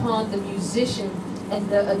called upon the musician, and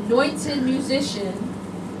the anointed musician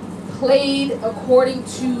played according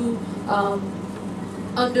to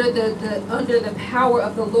under the power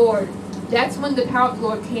of the Lord, that's when the power of the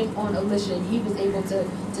Lord came on Elisha, and he was able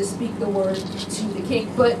to speak the word to the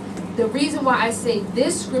king. But the reason why I say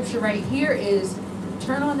this scripture right here is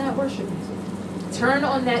turn on that worship music. Turn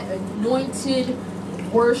on that anointed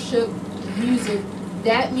worship music.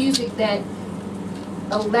 That music that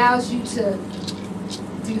allows you to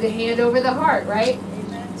do the hand over the heart, right?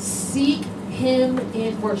 Amen. Seek him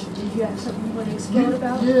in worship. Did you have something you want to explore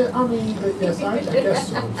about? Yeah, I mean, yes, I guess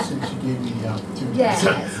so, since you gave me the opportunity. Yes.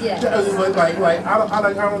 But like I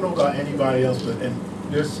don't know about anybody else, but and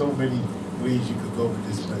there's so many ways you could go with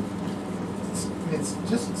this, but it's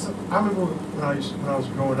just, I remember when I was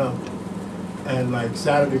growing up, and like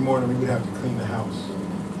Saturday morning we would have to clean the house.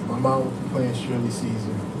 And my mom would be playing Shirley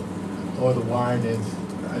Caesar or the wine, and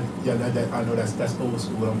I know that's old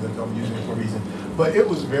school. I'm using it for a reason, but it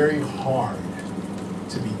was very hard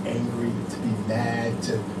to be angry, to be mad,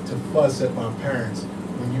 to fuss at my parents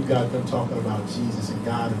when you got them talking about Jesus and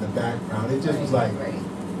God in the background. It just was like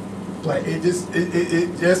it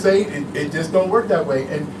just don't work that way.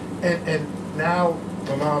 And now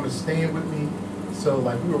my mom is staying with me, so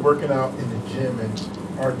like we were working out in the gym, and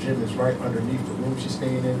our gym is right underneath the room she's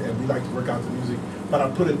staying in, and we like to work out to music, but I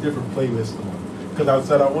put a different playlist on, because I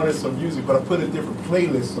said I wanted some music, but I put a different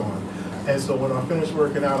playlist on. And so when I finished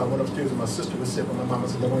working out, I went upstairs and my sister was sitting with my mom. I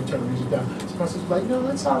said, I want to turn the music down. So my sister was like, no,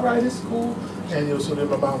 it's all right, it's cool. And so then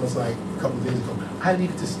my mom was like, a couple of days ago, I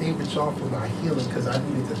needed to stay with y'all for my healing because I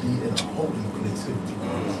needed to be in a holy place.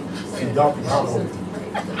 And y'all be out holy.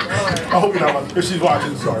 I hope you're not, if she's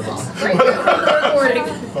watching, sorry, Mom.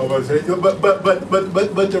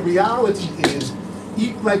 But the reality is,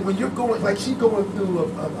 like when you're going, like she's going through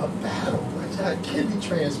a battle, like she had a kidney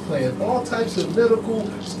transplant, all types of medical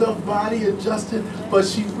stuff, body adjusted, but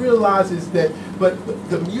she realizes that, but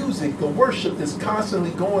the music, the worship that's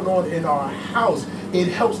constantly going on in our house, it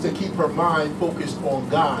helps to keep her mind focused on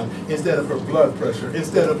God instead of her blood pressure,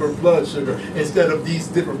 instead of her blood sugar, instead of these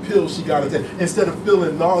different pills she got to take, instead of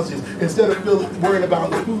feeling nauseous, instead of worrying about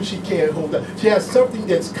the food she can't hold up. She has something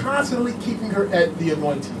that's constantly keeping her at the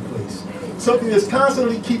anointing place. Something that's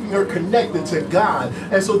constantly keeping her connected to God.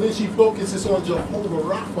 And so then she focuses on Jehovah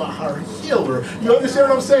Rapha, her healer. You understand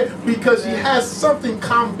what I'm saying? Because she has something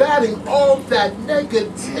combating all that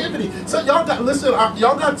negativity. So y'all got, listen,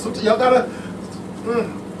 y'all gotta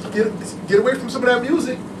get away from some of that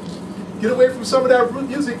music. Get away from some of that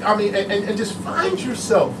music. I mean, and just find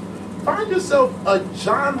yourself a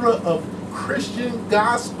genre of Christian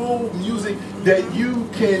gospel music that you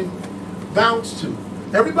can bounce to.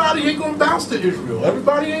 Everybody ain't going to bounce to Israel.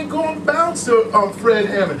 Everybody ain't going to bounce to Fred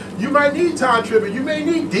Hammond. You might need Todd Tribbett. You may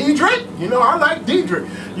need Diedrich. You know, I like Diedrich.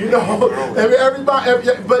 You know,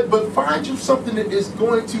 but find you something that is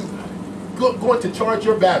going to charge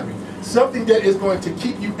your battery. Something that is going to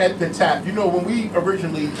keep you at the tap. You know, when we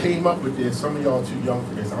originally came up with this, some of y'all too young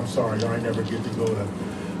for this. I'm sorry, y'all ain't never get to go to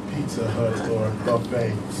Pizza Hut or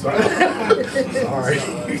buffet. Sorry.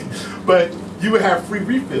 But you would have free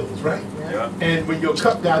refills, right? Yeah. And when your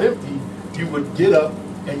cup got empty, you would get up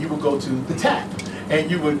and you would go to the tap.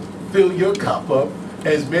 And you would fill your cup up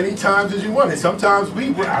as many times as you wanted. Sometimes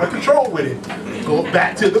we were out of control with it. Go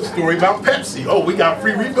back to the story about Pepsi. Oh, we got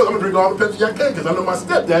free refills. I'm going to drink all the Pepsi I can because I know my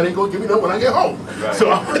stepdad ain't going to give me none when I get home. Right.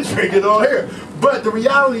 So I'm going to drink it all here. But the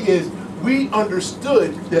reality is, we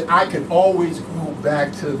understood that I could always go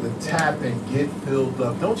back to the tap and get filled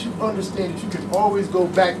up. Don't you understand that you can always go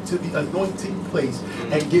back to the anointing place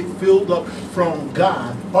and get filled up from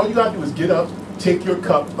God? All you gotta do is get up, take your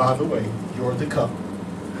cup, by the way, you're the cup,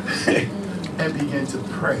 and begin to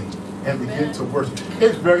pray and begin to worship.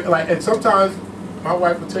 It's very, like, and sometimes my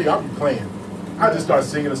wife will tell you, I'll be playing. I just start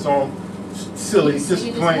singing a song, silly, just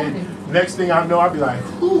playing. Next thing I know, I'll be like,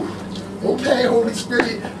 whew. Okay, Holy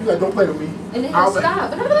Spirit. He's like, don't play with me. And then he'll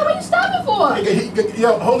stop. And I'm like, what are you stopping for?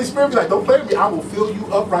 Yo, Holy Spirit be like, don't play with me. I will fill you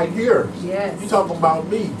up right here. Yes. You talking about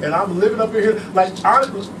me. And I'm living up in here. Like,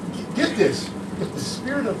 get this. If the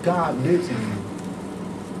Spirit of God lives in you,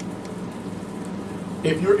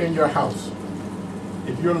 if you're in your house,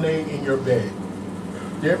 if you're laying in your bed,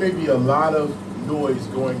 there may be a lot of noise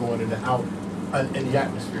going on in the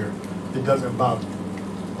atmosphere that doesn't bother you.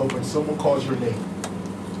 But when someone calls your name,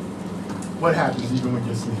 what happens even when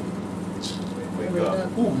you're sleeping? Wake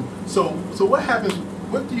up. Ooh. So what happens?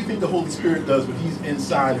 What do you think the Holy Spirit does when He's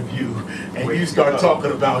inside of you and you start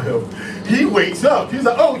talking about Him? He wakes up. He's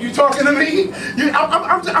like, "Oh, you talking to me?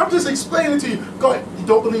 I'm just explaining to you. Go ahead. You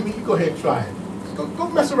don't believe me? You go ahead and try it. Go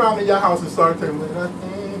mess around in your house and start saying, "When I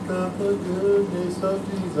think of the goodness of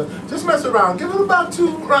Jesus." Just mess around. Give it about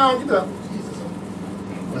 2 rounds. You go, Jesus,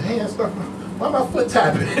 my hands start. Why my foot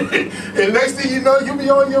tapping? And next thing you know, you'll be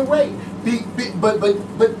on your way. But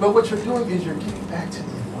what you're doing is you're getting back to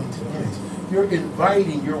the anointed place. You're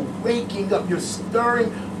inviting, you're waking up, you're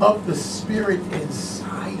stirring up the spirit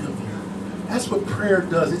inside of you. That's what prayer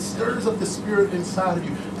does. It stirs up the spirit inside of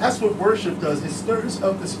you. That's what worship does. It stirs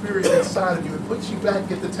up the spirit inside of you. It puts you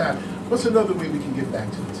back at the tap. What's another way we can get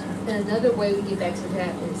back to the tap? And another way we get back to the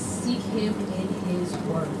tap is seek Him in His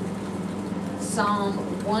Word. Psalm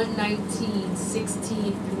 119,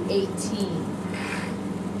 16 through 18.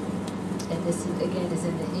 And this, again, is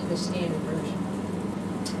in the English Standard Version.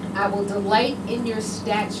 I will delight in your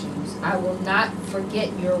statutes. I will not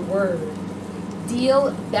forget your word.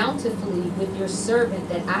 Deal bountifully with your servant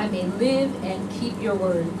that I may live and keep your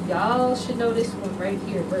word. Y'all should know this one right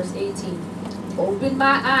here, verse 18. Open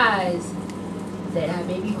my eyes that I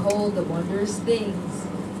may behold the wondrous things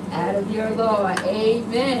out of your law.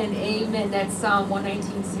 Amen. Amen. That's Psalm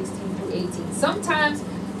 119, 16 through 18. Sometimes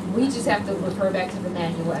we just have to refer back to the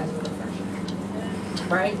manual as a refresher.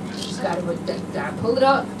 Right? You just gotta pull it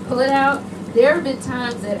up, pull it out. There have been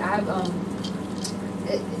times that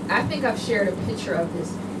I think I've shared a picture of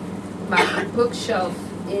this. My bookshelf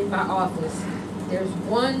in my office. There's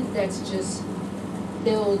one that's just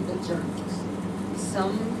filled with journals.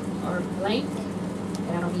 Some are blank,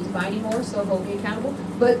 and I don't need to buy anymore, so hold me accountable.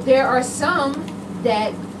 But there are some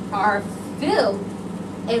that are filled,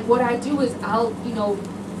 and what I do is I'll,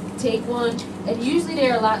 take one, and usually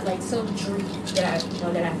they're a lot like some dream that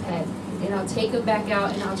I've had, and I'll take them back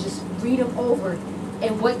out and I'll just read them over.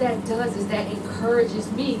 And what that does is that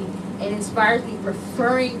encourages me and inspires me,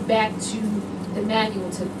 referring back to the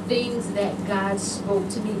manual, to things that God spoke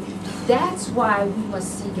to me. That's why we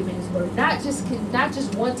must seek Him in His Word, not just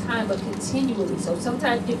one time, but continually. So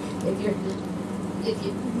sometimes if you're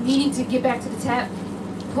needing to get back to the tap,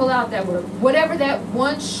 pull out that word, whatever that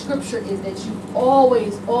one scripture is that you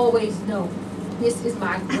always know. This is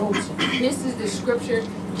my go-to. This is the scripture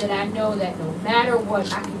that I know that no matter what,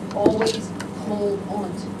 I can always hold on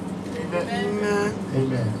to. Amen.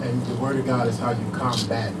 Amen. And the Word of God is how you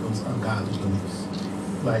combat those ungodly beliefs.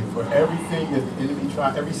 Like for everything that the enemy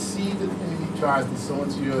tries, every seed that the enemy tries to sow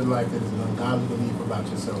into your life that is an ungodly belief about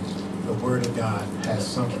yourself, the Word of God has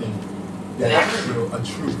something that is a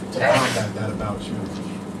truth to combat that about you.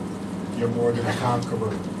 You're more than a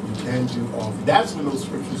conqueror. You can do all things. That's when those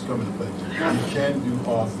scriptures come into play. You can do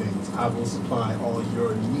all things. I will supply all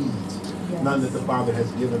your needs. Yes. None that the Father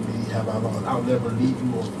has given me have I lost. I'll never leave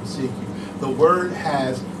you or forsake you. The Word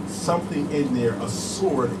has something in there, a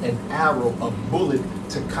sword, an arrow, a bullet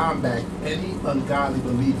to combat any ungodly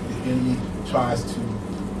belief the enemy tries to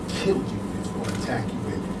kill you with or attack you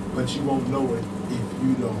with. But you won't know it if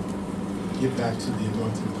you don't get back to the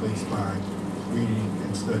anointed place by reading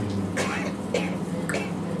and studying.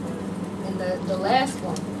 And the last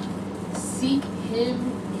one, seek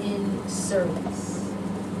Him in service.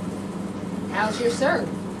 How's your serve?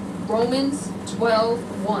 Romans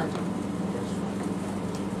 12:1.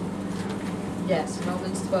 Yes,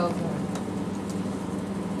 Romans 12:1.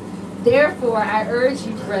 Therefore, I urge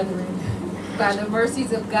you, brethren, by the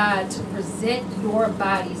mercies of God, to present your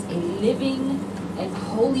bodies a living and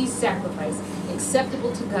holy sacrifice,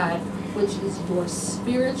 acceptable to God, which is your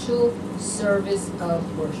spiritual service of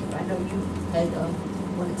worship. I know you had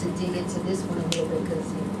wanted to dig into this one a little bit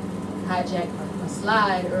because you hijacked my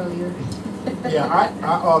slide earlier. Yeah,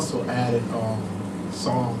 I also added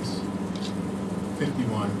Psalms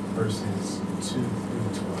 51 verses 2 through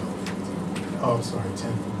 12. Oh, I'm sorry, 10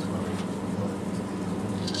 through 12.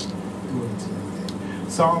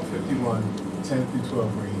 Psalm 51, 10 through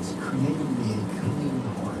 12 reads, create in me a clean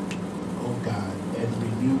heart, O God, and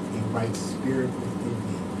renew a right spirit within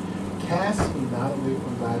me. Cast me not away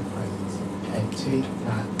from thy presence, and take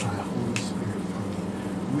not thy Holy Spirit from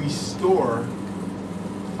me. Restore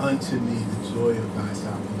unto me the joy of thy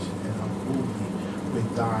salvation, and uphold me with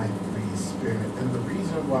thy free spirit. And the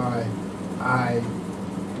reason why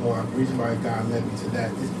God led me to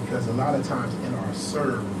that is because a lot of times in our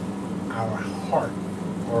serve, our heart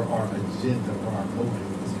or our agenda or our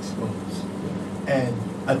motive is exposed. And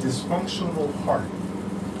a dysfunctional heart,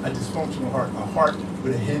 a heart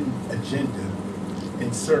with a hidden agenda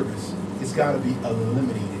in service, it's got to be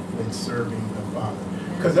eliminated when serving the Father.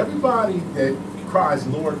 Because everybody that cries,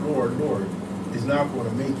 Lord, Lord, Lord, is not going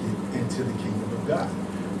to make it into the kingdom of God.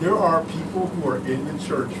 There are people who are in the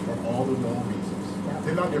church for all the wrong reasons.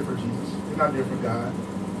 They're not there for Jesus. They're not there for God.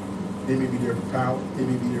 They may be there for power. They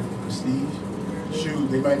may be there for prestige. Shoot,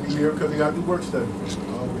 they might be there because they got to do work study.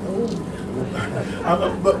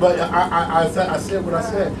 But I said what I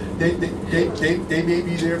said. They may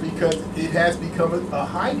be there because it has become a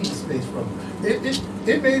hiding space from them.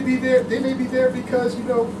 It may be there. They may be there because, you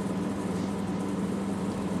know,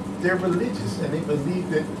 they're religious and they believe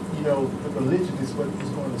that, you know, the religion is what is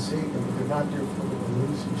going to save them, but they're not there for the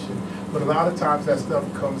relationship. But a lot of times that stuff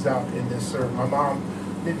comes out in this sermon. My mom,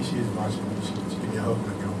 maybe she is watching me. She give me a hug.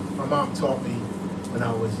 My mom taught me when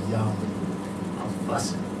I was young. I was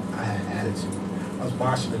fussing. I had attitude. I was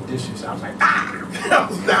washing the dishes. I was like, I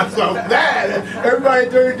was not so bad. Everybody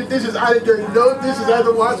dirtied the dishes. I didn't dirty no dishes. I had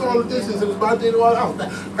to wash all the dishes. It was my day to wash.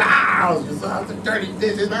 I was just out the dirty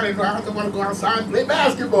dishes. I didn't know. I didn't want to go outside and play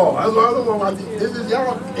basketball. I was all about these dishes.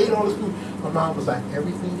 Y'all ate all this food. My mom was like,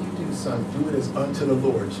 everything you do, son, do it as unto the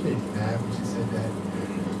Lord. She made me mad when she said that.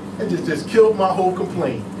 It just killed my whole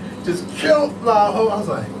complaint. Just killed my whole. I was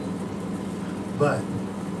like, but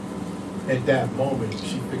at that moment,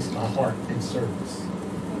 she fixed my heart in service.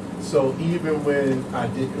 So even when I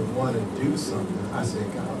didn't want to do something, I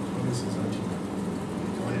said, God, this is unto you.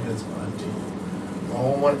 Doing it as unto you. I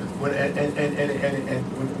don't want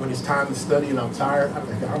when it's time to study and I'm tired, I'm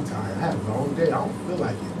like, I'm tired. I had a long day. I don't feel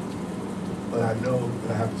like it. But I know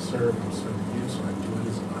that I have to serve. I'm serving you, so I do it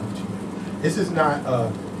as unto you. This is not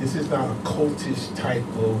a cultish type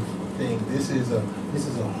of thing. This is a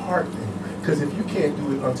heart thing. Because if you can't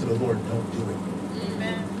do it unto the Lord, don't do it.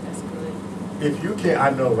 Amen. That's good. If you can't, I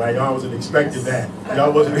know, right? Y'all wasn't expecting that.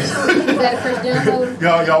 Y'all wasn't expecting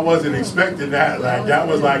that. Y'all wasn't expecting that. Like that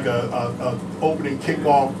was like a opening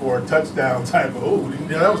kickoff for a touchdown type of. Oh, you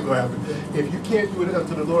know that was going to happen. If you can't do it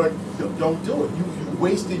unto the Lord, don't do it. You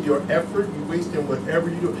wasted your effort. You wasted whatever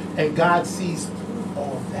you do, and God sees through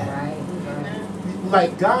all of that. Right.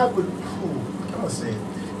 Like God would. I'm gonna say it.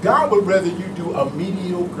 God would rather you do a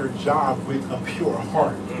mediocre job with a pure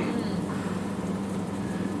heart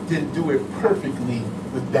than do it perfectly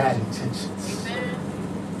with bad intentions.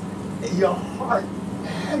 Amen. Your heart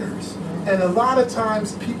matters. And a lot of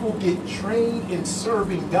times people get trained in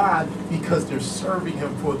serving God because they're serving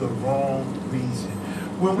Him for the wrong reason.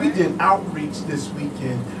 When we did outreach this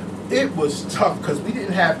weekend, it was tough because we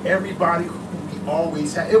didn't have everybody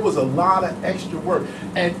always had. It was a lot of extra work,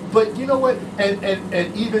 but you know what,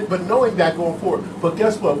 but knowing that going forward, but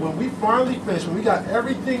guess what, when we finally finished, when we got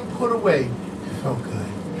everything put away, it felt good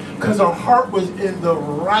because our heart was in the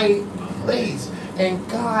right place, and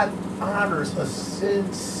God honors a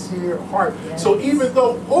sincere heart. Yes. So even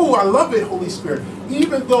though, I love it, Holy Spirit,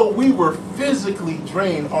 even though we were physically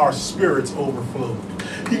drained, our spirits overflowed.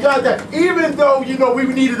 You got that? Even though, you know, we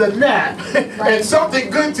needed a nap and something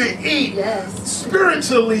good to eat, yes,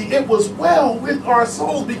 spiritually it was well with our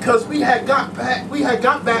souls because we had got back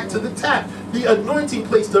to the tap, the anointing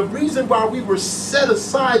place, the reason why we were set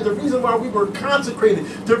aside, the reason why we were consecrated,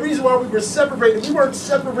 the reason why we were separated. We weren't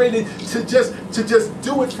separated to just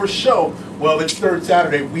do it for show. Well, it's third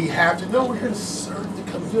Saturday. We have to know we're here to serve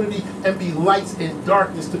the community and be lights in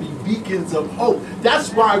darkness, to be beacons of hope.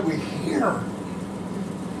 That's why we're here.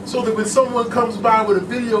 So that when someone comes by with a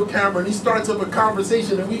video camera and he starts up a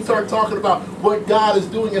conversation and we start talking about what God is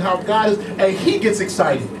doing and how God is, and he gets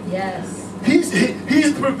excited. Yes. He's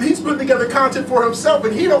putting together content for himself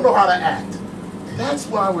and he don't know how to act. That's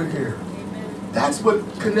why we're here. Amen. That's what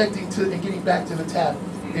connecting to and getting back to the tap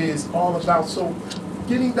is all about. So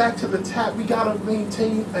getting back to the tap, we got to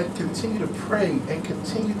maintain and continue to pray and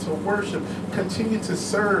continue to worship, continue to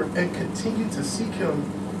serve, and continue to seek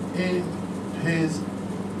Him in His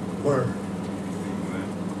Word.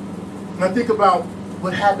 And I think about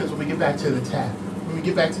what happens when we get back to the tap, when we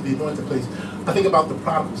get back to the anointed place. I think about the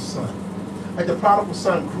prodigal son. Like the prodigal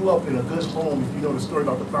son grew up in a good home, if you know the story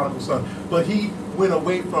about the prodigal son, but he went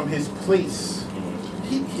away from his place.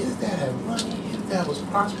 His dad had money, his dad was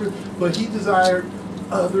prosperous, but he desired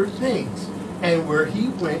other things. And where he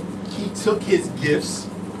went, he took his gifts,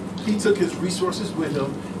 he took his resources with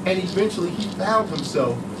him, and eventually he found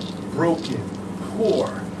himself broken,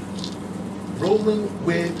 poor, rolling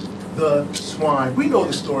with the swine. We know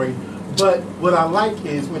the story, but what I like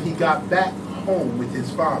is when he got back home with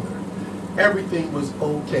his father, everything was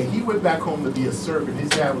okay. He went back home to be a servant. His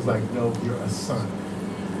dad was like, no, you're a son.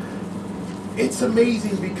 It's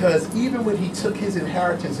amazing because even when he took his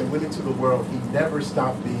inheritance and went into the world, he never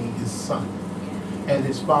stopped being his son. And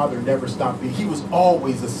his father never stopped being. He was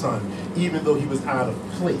always a son, even though he was out of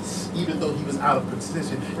place, even though he was out of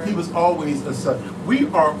position. He was always a son. We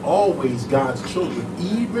are always God's children,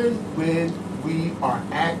 even when we are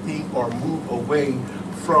acting or move away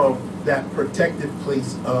from that protected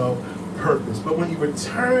place of purpose. But when he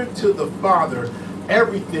returned to the Father,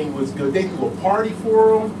 everything was good. They threw a party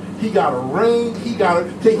for him. He got a ring. He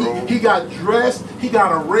got dressed. He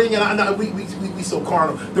got a ring. And we so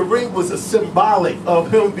carnal. The ring was a symbolic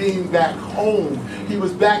of him being back home. He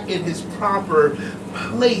was back in his proper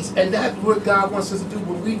place. And that's what God wants us to do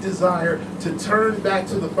when we desire to turn back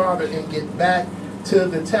to the Father and get back to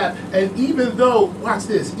the tap. And even though, watch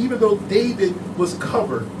this, even though David was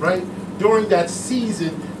covered, right, during that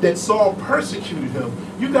season that Saul persecuted him,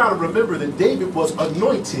 you got to remember that David was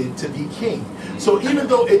anointed to be king. So even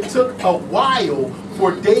though it took a while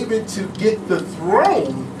for David to get the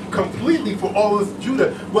throne completely for all of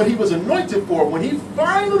Judah, what he was anointed for, when he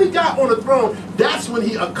finally got on the throne, that's when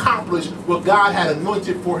he accomplished what God had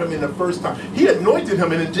anointed for him in the first time. He anointed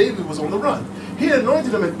him, and then David was on the run. He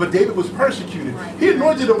anointed him, but David was persecuted. He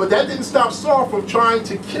anointed him, but that didn't stop Saul from trying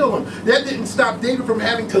to kill him. That didn't stop David from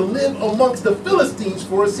having to live amongst the Philistines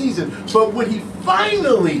for a season. But when he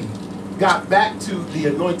finally got back to the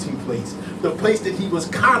anointing place, the place that he was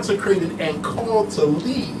consecrated and called to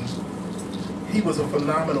lead, he was a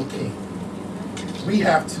phenomenal king. We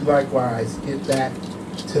have to likewise get back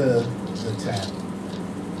to the tab.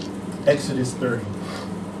 Exodus 30,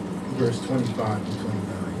 verse 25 to 29.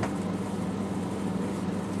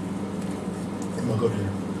 And we'll go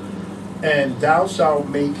there. And thou shalt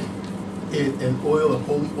make it an oil of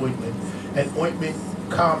holy ointment, an ointment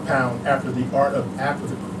compound after the art of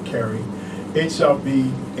apothecary. It shall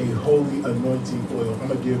be a holy anointing oil. I'm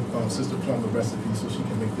going to give Sister Plum the recipe so she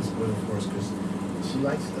can make this oil for us because she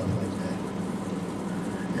likes stuff like that.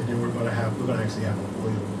 And then we're going to actually have an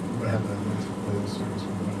oil. We're going to have an anointed oil service.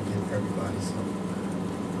 We're going to give everybody some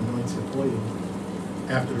anointed oil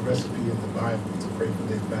after the recipe in the Bible to pray for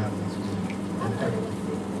their families.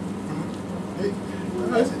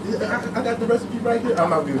 I got the recipe right here. I'm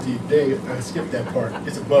not going to you today. I skipped that part.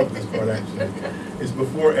 It's above this part, actually. It's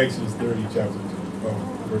before Exodus 30, chapter 2,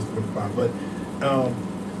 verse 25. But,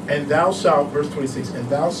 and thou shalt, verse 26, and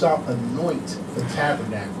thou shalt anoint the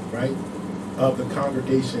tabernacle, right, of the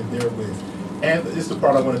congregation therewith. And this is the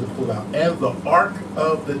part I wanted to pull out. And the ark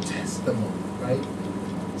of the testimony, right?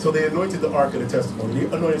 So they anointed the ark of the testimony.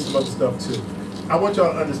 They anointed some other stuff too. I want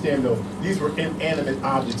y'all to understand, though, these were inanimate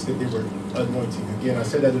objects that they were anointing. Again, I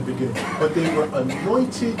said that at the beginning. But they were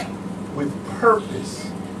anointed with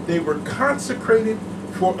purpose. They were consecrated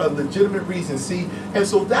for a legitimate reason. See? And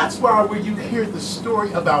so that's why when you hear the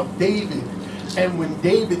story about David, and when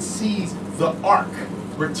David sees the ark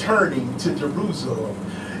returning to Jerusalem,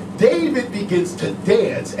 David begins to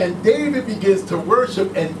dance, and David begins to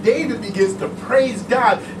worship, and David begins to praise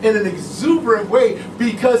God in an exuberant way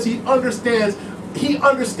because he understands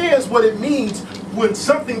what it means when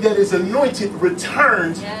something that is anointed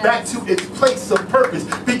returns back to its place of purpose,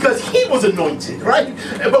 because he was anointed, right?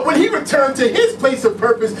 But when he returned to his place of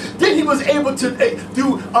purpose, then he was able to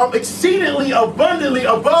do exceedingly abundantly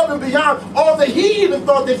above and beyond all that he even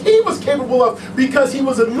thought that he was capable of, because he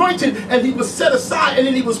was anointed and he was set aside and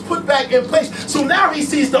then he was put back in place. So now he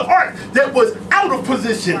sees the ark that was out of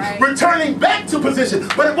position, returning back to position.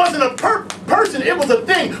 But it wasn't a person, it was a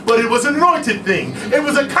thing, but it was an anointed thing. It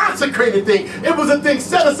was a consecrated thing. It was a thing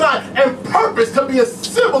set aside and purpose to be a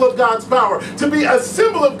symbol of God's power, to be a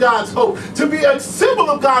symbol of God's hope, to be a symbol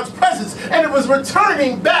of God's presence, and it was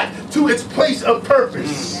returning back to its place of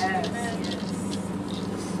purpose. Yes.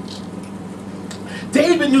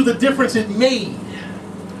 David knew the difference it made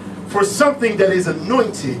for something that is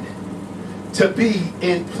anointed to be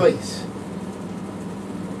in place.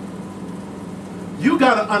 You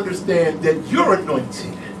got to understand that you're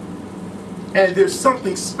anointed, and there's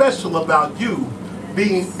something special about you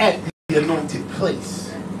being at the anointed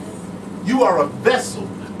place. You are a vessel,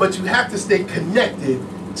 but you have to stay connected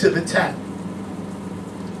to the tap.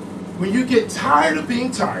 When you get tired of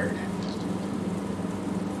being tired,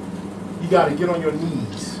 you got to get on your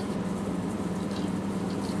knees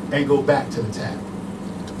and go back to the tap.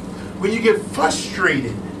 When you get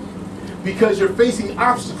frustrated because you're facing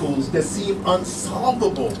obstacles that seem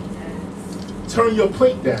unsolvable, turn your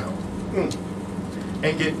plate down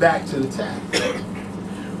and get back to the tap.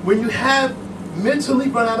 When you have mentally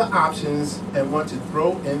run out of options and want to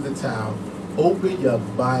throw in the towel, open your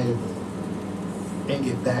Bible and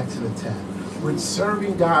get back to the tap. When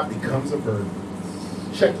serving God becomes a burden,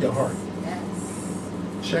 check your heart.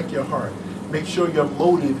 Check your heart. Make sure your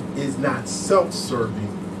motive is not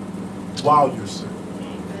self-serving while you're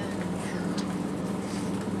serving.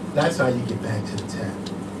 That's how you get back to the tap.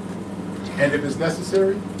 And if it's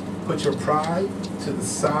necessary, put your pride to the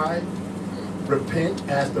side, repent,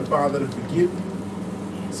 ask the Father to forgive you,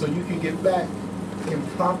 so you can get back in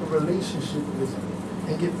proper relationship with Him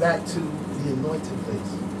and get back to the anointed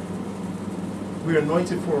place. We're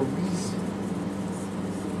anointed for a reason.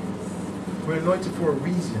 We're anointed for a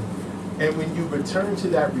reason. And when you return to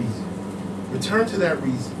that reason,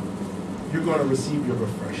 you're going to receive your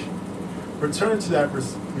refreshing. Return to that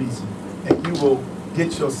reason, and you will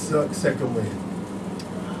get your second wind.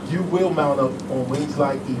 You will mount up on wings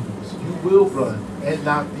like eagles. You will run and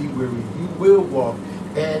not be weary. You will walk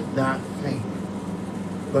and not faint.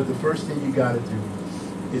 But the first thing you got to do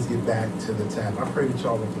is get back to the tap. I pray that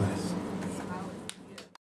y'all are blessed.